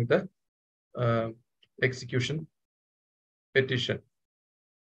along with the execution petition.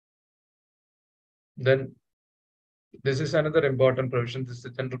 Then this is another important provision. This is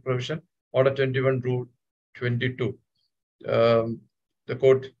the general provision, Order 21, Rule 22. The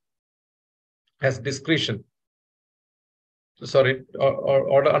court has discretion. Sorry,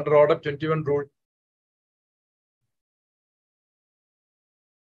 under Order 21, Rule.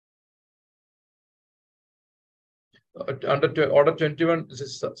 Under Order 21, this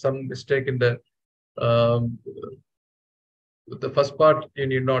is some mistake in the first part. You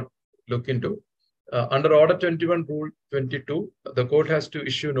need not look into. Under Order 21, Rule 22, the court has to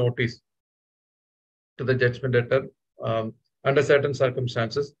issue notice to the judgment debtor under certain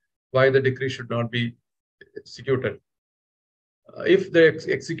circumstances why the decree should not be executed. If the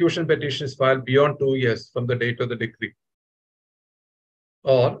execution petition is filed beyond 2 years from the date of the decree,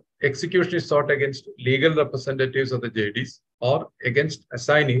 or execution is sought against legal representatives of the JDs or against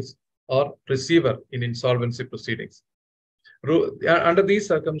assignees or receiver in insolvency proceedings. Under these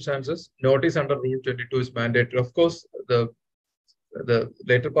circumstances, notice under Rule 22 is mandatory. Of course, the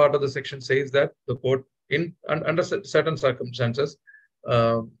later part of the section says that the court, under certain circumstances,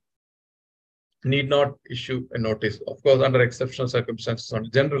 need not issue a notice. Of course, under exceptional circumstances.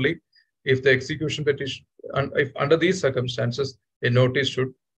 Generally, if the execution petition, if under these circumstances, a notice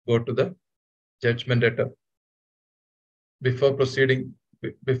should go to the judgment debtor before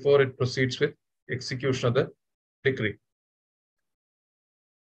it proceeds with execution of the decree.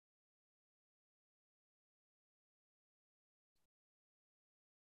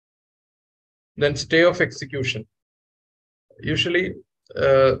 Then stay of execution. Usually,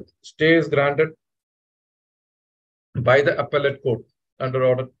 stay is granted by the appellate court under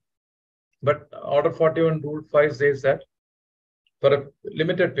order. But Order 41, Rule 5 says that for a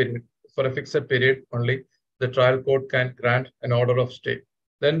limited period, for a fixed period only, the trial court can grant an order of stay.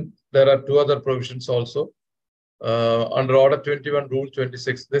 Then there are two other provisions also. Under Order 21, Rule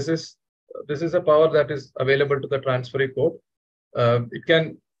 26, this is a power that is available to the transferee court. It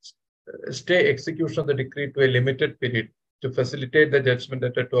can stay execution of the decree to a limited period to facilitate the judgment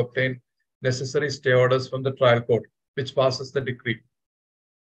debtor to obtain necessary stay orders from the trial court, which passes the decree.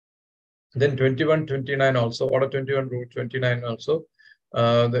 Then 21, 29 also, Order 21, Rule 29 also,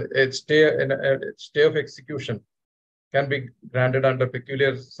 stay of execution can be granted under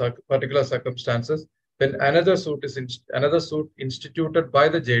particular circumstances when another suit instituted by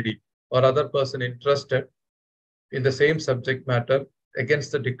the JD or other person interested in the same subject matter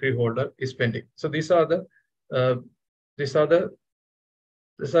against the decree holder is pending. So these are a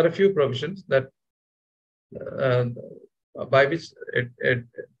few provisions that by which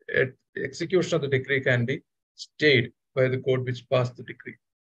execution of the decree can be stayed by the court which passed the decree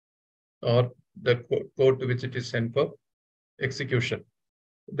or the court to which it is sent for execution.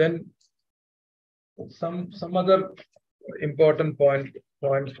 Then some other important point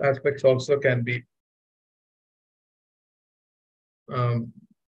aspects also can be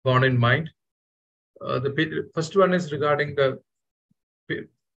borne in mind. The first one is regarding the period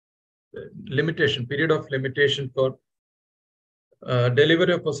of limitation for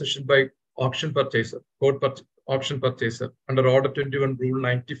delivery of possession by auction purchaser, auction purchaser under Order 21, Rule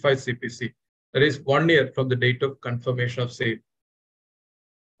 95 CPC. That is 1 year from the date of confirmation of sale.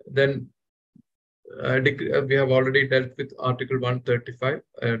 Then we have already dealt with Article 135,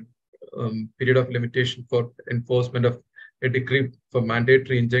 period of limitation for enforcement of a decree for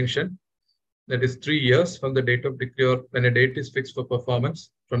mandatory injunction. That is 3 years from the date of decree or when a date is fixed for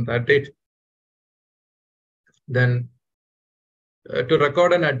performance from that date. Then to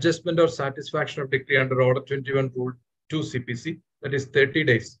record an adjustment or satisfaction of decree under Order 21, Rule 2 CPC, that is 30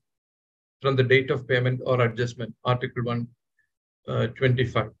 days from the date of payment or adjustment, Article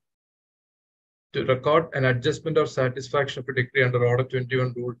 125. To record an adjustment or satisfaction of a decree under Order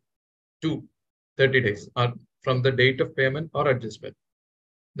 21, Rule 2, 30 days from the date of payment or adjustment.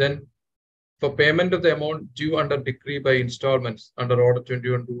 Then for payment of the amount due under decree by installments under Order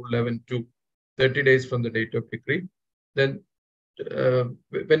 21, Rule 11.2, 30 days from the date of decree. Then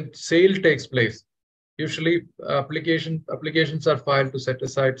when sale takes place, usually applications are filed to set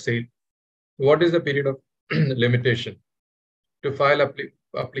aside sale. What is the period of limitation to file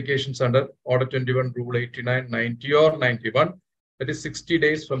applications under Order 21, Rule 89, 90 or 91? That is 60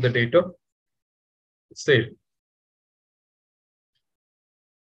 days from the date of sale.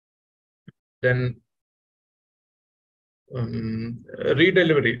 Then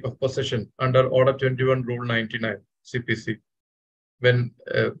redelivery of possession under Order 21, Rule 99 CPC. When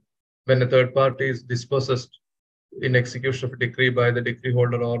a third party is dispossessed in execution of a decree by the decree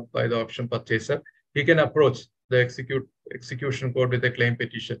holder or by the auction purchaser, he can approach the execution court with a claim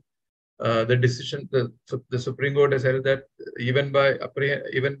petition. The decision, the Supreme Court has said that even by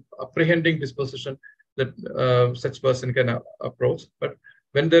apprehending disposition, that such person can approach. But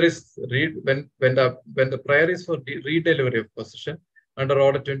when there is when the prayer is for redelivery of possession under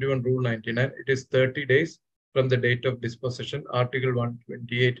Order 21 Rule 99, it is 30 days from the date of disposition, Article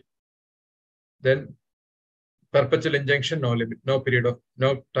 128. Then perpetual injunction, no limit, no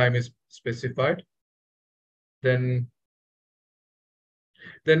time is specified. Then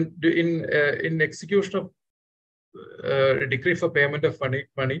in execution of a decree for payment of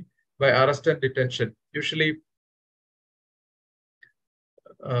money by arrest and detention, usually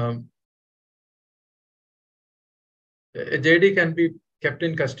a JD can be kept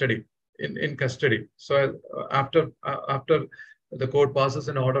in custody. So after the court passes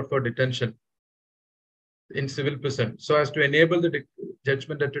an order for detention in civil prison, so as to enable the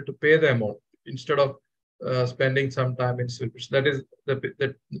judgment debtor to pay the amount instead of spending some time in civil prison. That is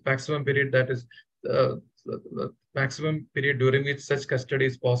the maximum period. That is the maximum period during which such custody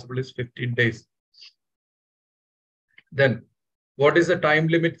is possible is 15 days. Then, what is the time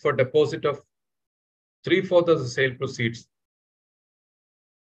limit for deposit of 3/4 of the sale proceeds?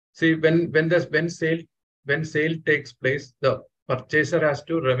 See, when sale takes place, the purchaser has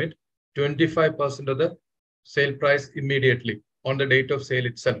to remit 25% of the sale price immediately on the date of sale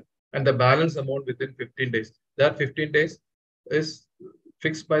itself, and the balance amount within 15 days. That 15 days is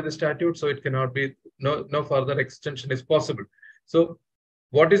fixed by the statute, so it cannot be, no further extension is possible. So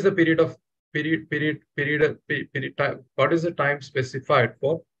what is the what is the time specified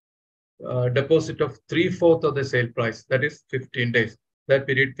for deposit of 3/4 of the sale price? That is 15 days. That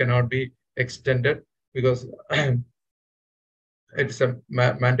period cannot be extended because it's a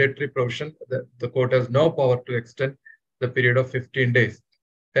mandatory provision. The court has no power to extend the period of 15 days.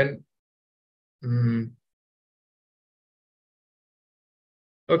 Then,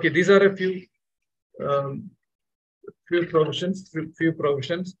 okay, these are a few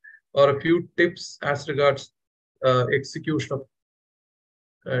provisions or a few tips as regards execution of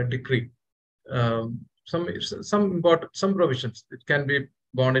decree. Some provisions it can be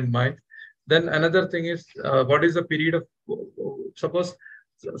borne in mind. Then another thing is what is the period of suppose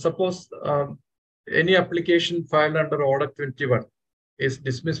any application filed under Order 21 is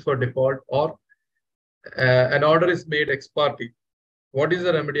dismissed for default, or an order is made ex parte. What is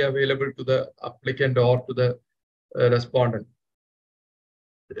the remedy available to the applicant or to the respondent?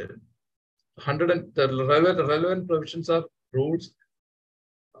 The relevant provisions are rules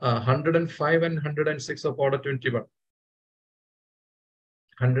 105 and 106 of Order 21.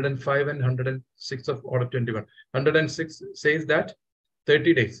 105 and 106 of Order 21. 106 says that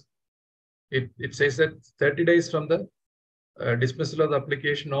 30 days. It says that 30 days from the dismissal of the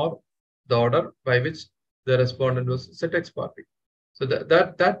application or the order by which the respondent was set ex parte. So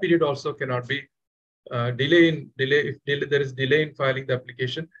that period also cannot be if there is delay in filing the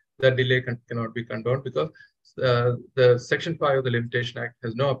application, that delay cannot be condoned because the Section 5 of the Limitation Act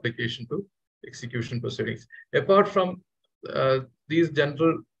has no application to execution proceedings. Apart from these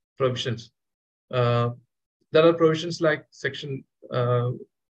general provisions, there are provisions like Section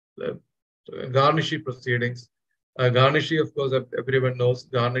garnishee proceedings. Garnishee, of course, everyone knows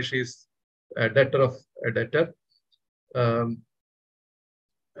garnishee is a debtor of a debtor.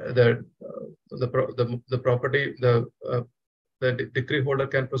 The property, the decree holder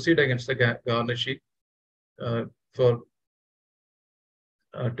can proceed against the garnishee to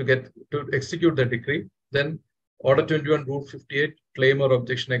execute the decree. Then Order 21 Rule 58, claim or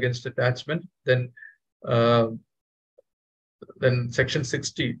objection against attachment. Then Section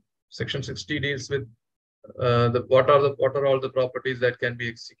 60. Section 60 deals with what are all the properties that can be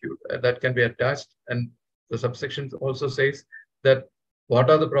executed, that can be attached, and the subsection also says that what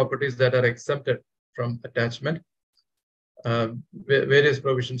are the properties that are exempted from attachment. Various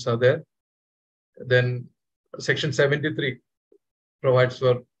provisions are there. Then Section 73 provides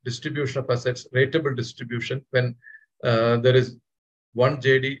for distribution of assets, rateable distribution, when there is one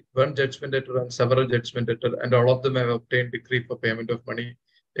JD, one judgment debtor and several judgment debtor, and all of them have obtained decree for payment of money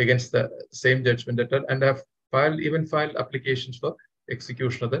against the same judgment debtor and have filed applications for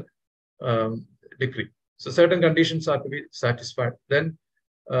execution of the decree. So certain conditions are to be satisfied. Then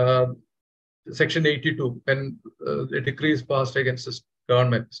Section 82, when a decree is passed against the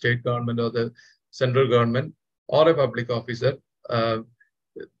government, state government or the central government or a public officer,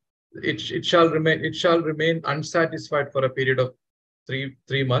 it shall remain unsatisfied for a period of three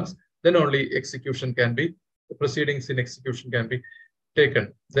months. Then only proceedings in execution can be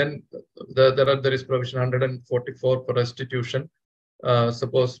taken. Then there is provision 144 for restitution.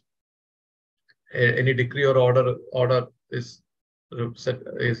 Suppose any decree or order is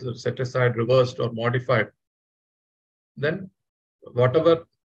set aside, reversed, or modified, then whatever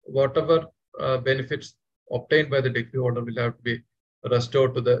benefits obtained by the decree order will have to be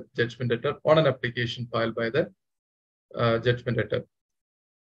restored to the judgment debtor on an application filed by the judgment debtor.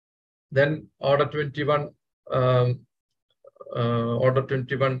 Then Order 21,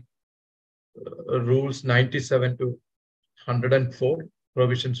 rules 97 to 104,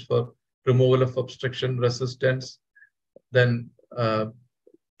 provisions for removal of obstruction, resistance, then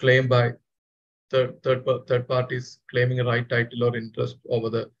claim by third parties claiming a right, title, or interest over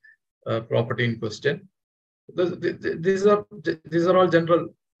the property in question. These are all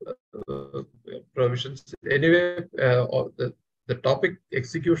general provisions. Anyway, the topic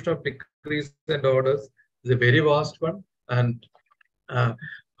execution of decrees and orders is a very vast one, and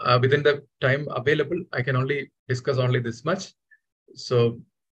within the time available, I can only discuss only this much. So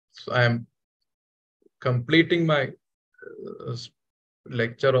I am completing my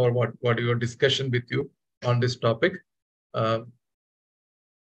lecture or what your discussion with you on this topic.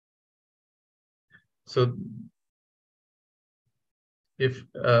 So if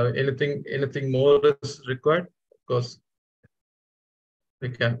anything more is required, of course, we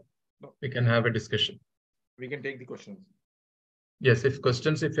can have a discussion. We can take the questions. Yes, if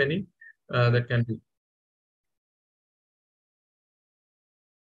questions, if any, that can be.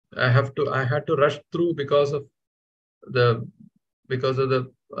 I had to rush through because of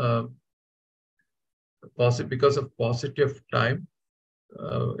paucity of time.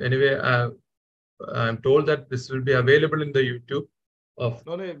 Anyway, I'm told that this will be available in the YouTube.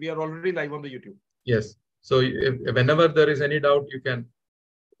 No, we are already live on the YouTube. Yes. So whenever there is any doubt, you can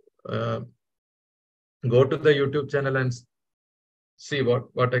go to the YouTube channel and see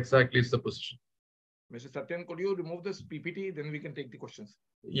what exactly is the position. Mr. Sathyan, could you remove this PPT? Then we can take the questions.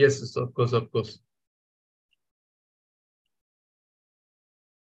 Yes, of course, of course.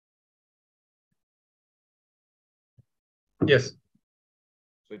 Yes.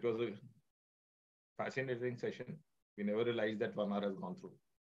 So it was a fascinating session. We never realized that 1 hour has gone through.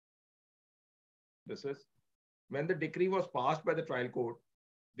 This is when the decree was passed by the trial court,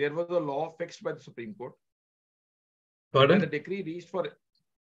 there was a law fixed by the Supreme Court. Pardon? When the decree reached for,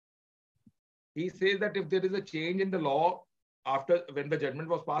 he says that if there is a change in the law after when the judgment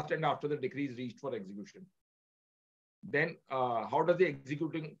was passed and after the decree is reached for execution, then how does the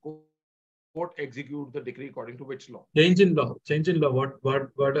executing court execute the decree according to which law? Change in law. Change in law.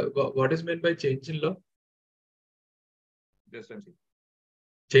 What is meant by change in law? Just let me see.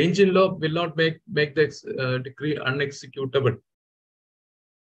 Change in law will not make the decree unexecutable.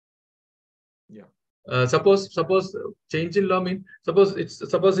 Yeah. Suppose change in law mean suppose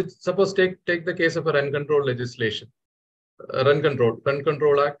take the case of a run control legislation. Run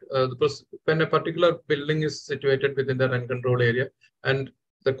control act. When a particular building is situated within the run control area and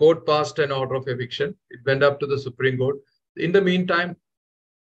the court passed an order of eviction, it went up to the Supreme Court. In the meantime,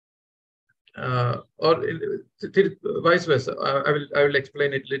 or vice versa, I will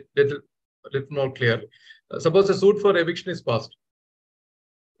explain it little more clearly. Suppose a suit for eviction is passed,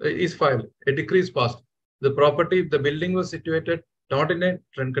 is filed, a decree is passed. The building was situated not in a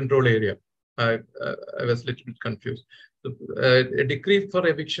run control area. I was a little bit confused. A decree for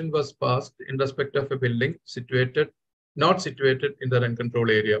eviction was passed in respect of a building not situated in the run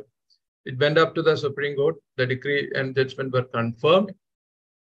control area. It went up to the Supreme Court. The decree and judgment were confirmed.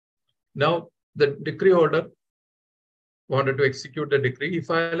 Now, the decree holder wanted to execute the decree. He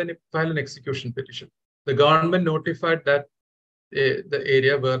filed an execution petition. The government notified that the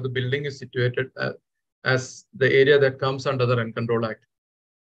area where the building is situated as the area that comes under the Rent Control Act.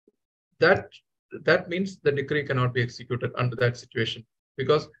 That means the decree cannot be executed under that situation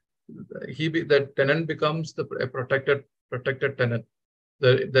because the tenant becomes a protected tenant.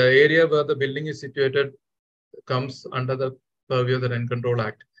 The area where the building is situated comes under the purview of the Rent Control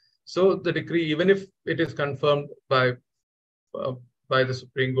Act. So the decree, even if it is confirmed by the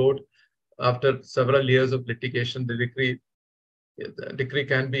Supreme Court after several years of litigation, the decree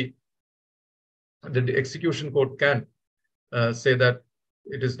can be, the execution court can say that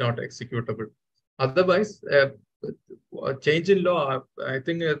it is not executable. Otherwise, a change in law, I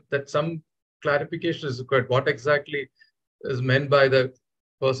think that some clarification is required. What exactly is meant by the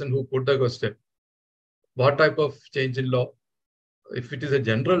person who put the question? What type of change in law? If it is a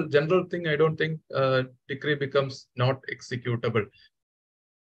general thing, I don't think decree becomes not executable.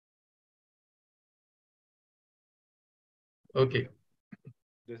 Okay.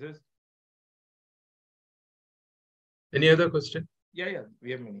 This is. Any other question? Yeah,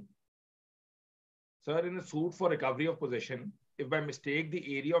 we have many. Sir, in a suit for recovery of possession, if by mistake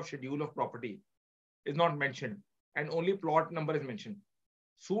the area of schedule of property is not mentioned and only plot number is mentioned.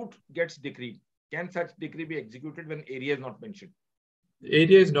 Suit gets decreed. Can such decree be executed when area is not mentioned?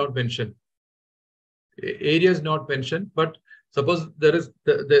 Area is not mentioned. Area is not mentioned, but suppose there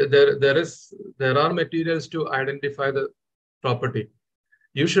are materials to identify the property.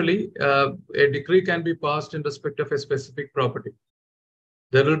 Usually, a decree can be passed in respect of a specific property.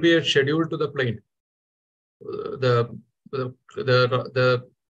 There will be a schedule to the plaint. The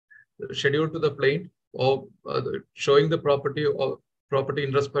schedule to the plaint of showing the property or property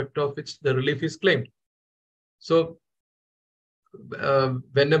in respect of which the relief is claimed. So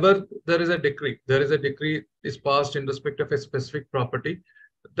whenever there is a decree is passed in respect of a specific property,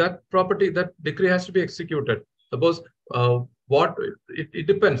 that decree has to be executed. Suppose it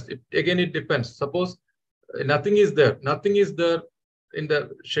depends. It depends. Suppose nothing is there in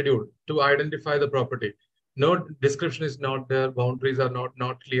the schedule to identify the property. No description is not there. Boundaries are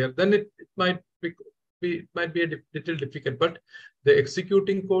not clear. Then it might be a little difficult. But the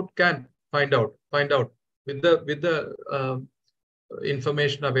executing court can find out with the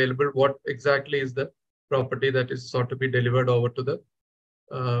information available what exactly is the property that is sought to be delivered over to the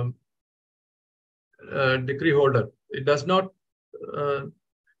decree holder. It does not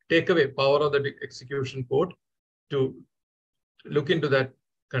take away power of the execution court to look into that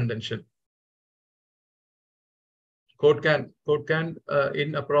contention. Court can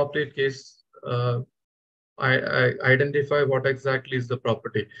in appropriate case identify what exactly is the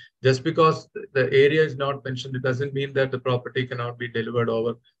property. Just because the area is not mentioned, it doesn't mean that the property cannot be delivered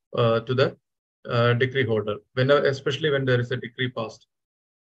over to the decree holder, especially when there is a decree passed.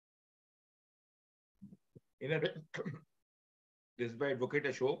 This is by Advocate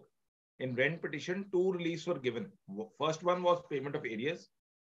Ashok. In rent petition, 2 reliefs were given. First one was payment of areas.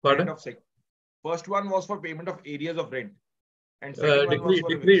 Pardon? First one was for payment of areas of rent, and second one was for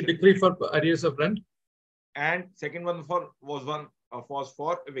decree for areas of rent. And second one was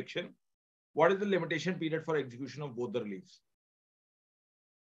for eviction. What is the limitation period for execution of both the reliefs?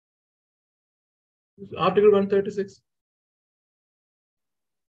 Article 136.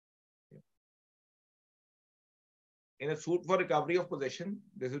 In a suit for recovery of possession,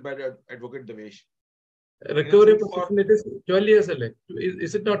 this is by Advocate Devesh. Recovery of possession, it is 12 years.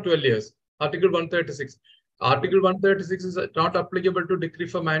 Is it not 12 years? Article 136. Article 136 is not applicable to decree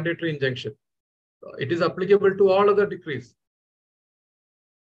for mandatory injunction. It is applicable to all other decrees.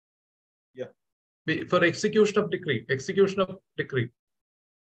 Yeah. For execution of decree.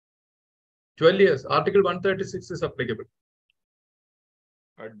 12 years. Article 136 is applicable.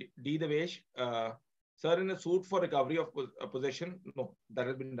 D. Devesh, sir, in a suit for recovery of possession, no, that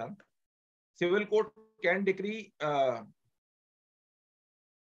has been done. Civil court can decree.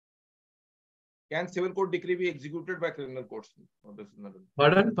 Can civil court decree be executed by criminal courts? No, this is not.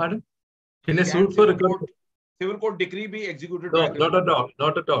 Pardon? In a suit for recovery, civil court decree be executed by criminal court?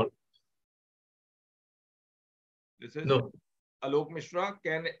 Not at all. This is no. Alok Mishra,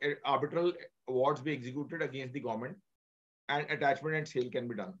 can arbitral awards be executed against the government, and attachment and sale can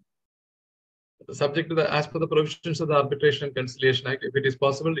be done? Subject to as per the provisions of the Arbitration and Conciliation Act, if it is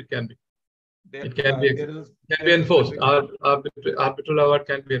possible, it can be. It can be enforced. Arbitral award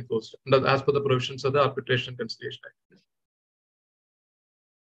can be enforced as per the provisions of the Arbitration and Conciliation Act.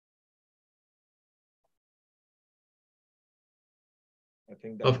 I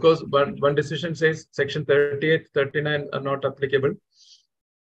think of course, one decision says section 38, 39 are not applicable.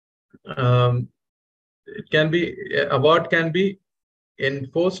 It can be award can be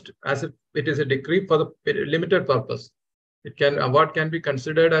enforced as if it is a decree for the limited purpose. Award can be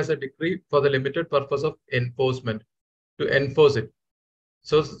considered as a decree for the limited purpose of enforcement, to enforce it.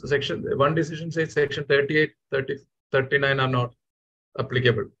 So one decision says section 38, 30, 39 are not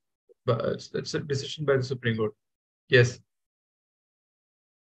applicable. But it's a decision by the Supreme Court. Yes.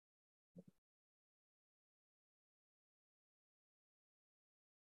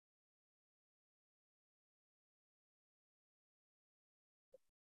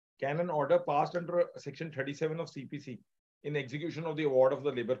 Can an order passed under section 37 of CPC in execution of the award of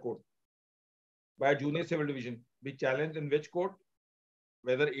the labor court by a junior civil division be challenged in which court,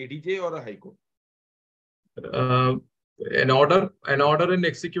 whether ADJ or a high court? An order in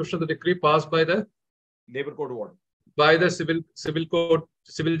execution of the decree passed by the labor court award, by the civil court,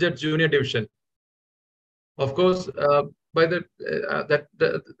 civil judge junior division. Of course, by the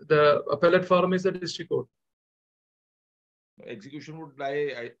appellate forum is the district court. Execution would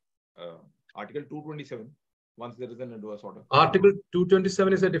lie Article 227 once there is an adverse order. Article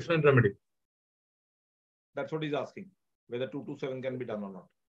 227 is a different remedy. That's what he's asking, whether 227 can be done or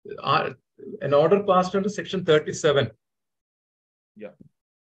not. An order passed under section 37. Yeah.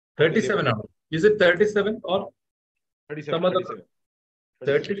 37 order. Is it 37 or 37? some other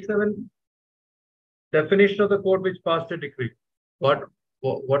 37 definition of the court which passed a decree? What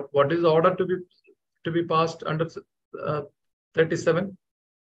is the order to be passed under 37?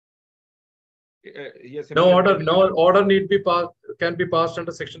 Yes. No order need be passed, can be passed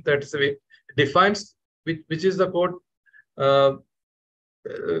under section 37. It defines which is the court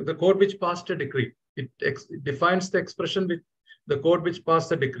which passed a decree. It defines the expression with the court which passed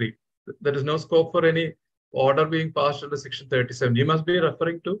the decree. There is no scope for any order being passed under section 37. You must be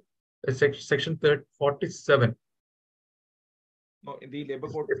referring to section 47. No, in the labor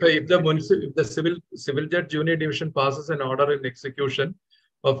code. If the civil judge junior division passes an order in execution,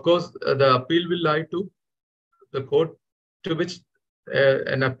 of course the appeal will lie to the court to which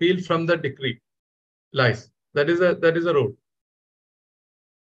an appeal from the decree lies. That is a rule.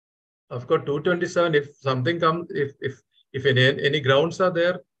 Of course, 227. If something comes, if any grounds are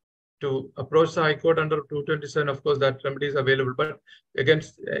there to approach the High Court under 227, of course that remedy is available. But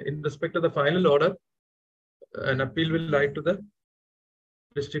against in respect to the final order, an appeal will lie to the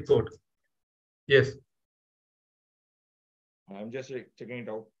district court. Yes. I'm just checking it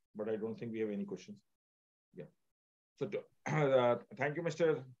out, but I don't think we have any questions. Yeah. So thank you,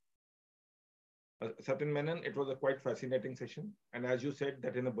 Mr. Sathyan Menon. It was a quite fascinating session. And as you said,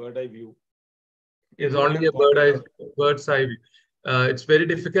 that in a bird's eye view. It's only a bird's eye view. It's very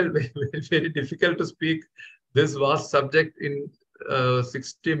difficult, very difficult to speak this vast subject in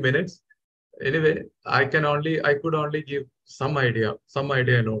 60 minutes. Anyway, I could only give some idea.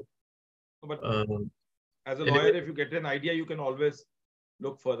 No. But as a lawyer, if you get an idea, you can always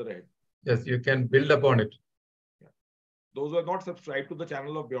look further ahead. Yes, you can build upon it. Yeah. Those who are not subscribed to the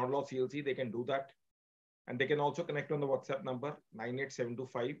channel of Beyond Law CLC, they can do that. And they can also connect on the WhatsApp number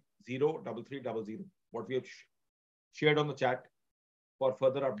 98725-03300, what we have shared on the chat for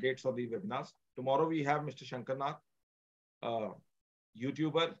further updates on the webinars. Tomorrow we have Mr. Shankar Nath,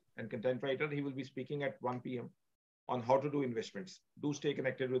 YouTuber and content writer. He will be speaking at 1 p.m. on how to do investments. Do stay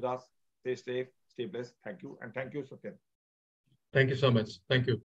connected with us. Stay safe, stay blessed. Thank you. And thank you, Sathyan. Thank you so much. Thank you.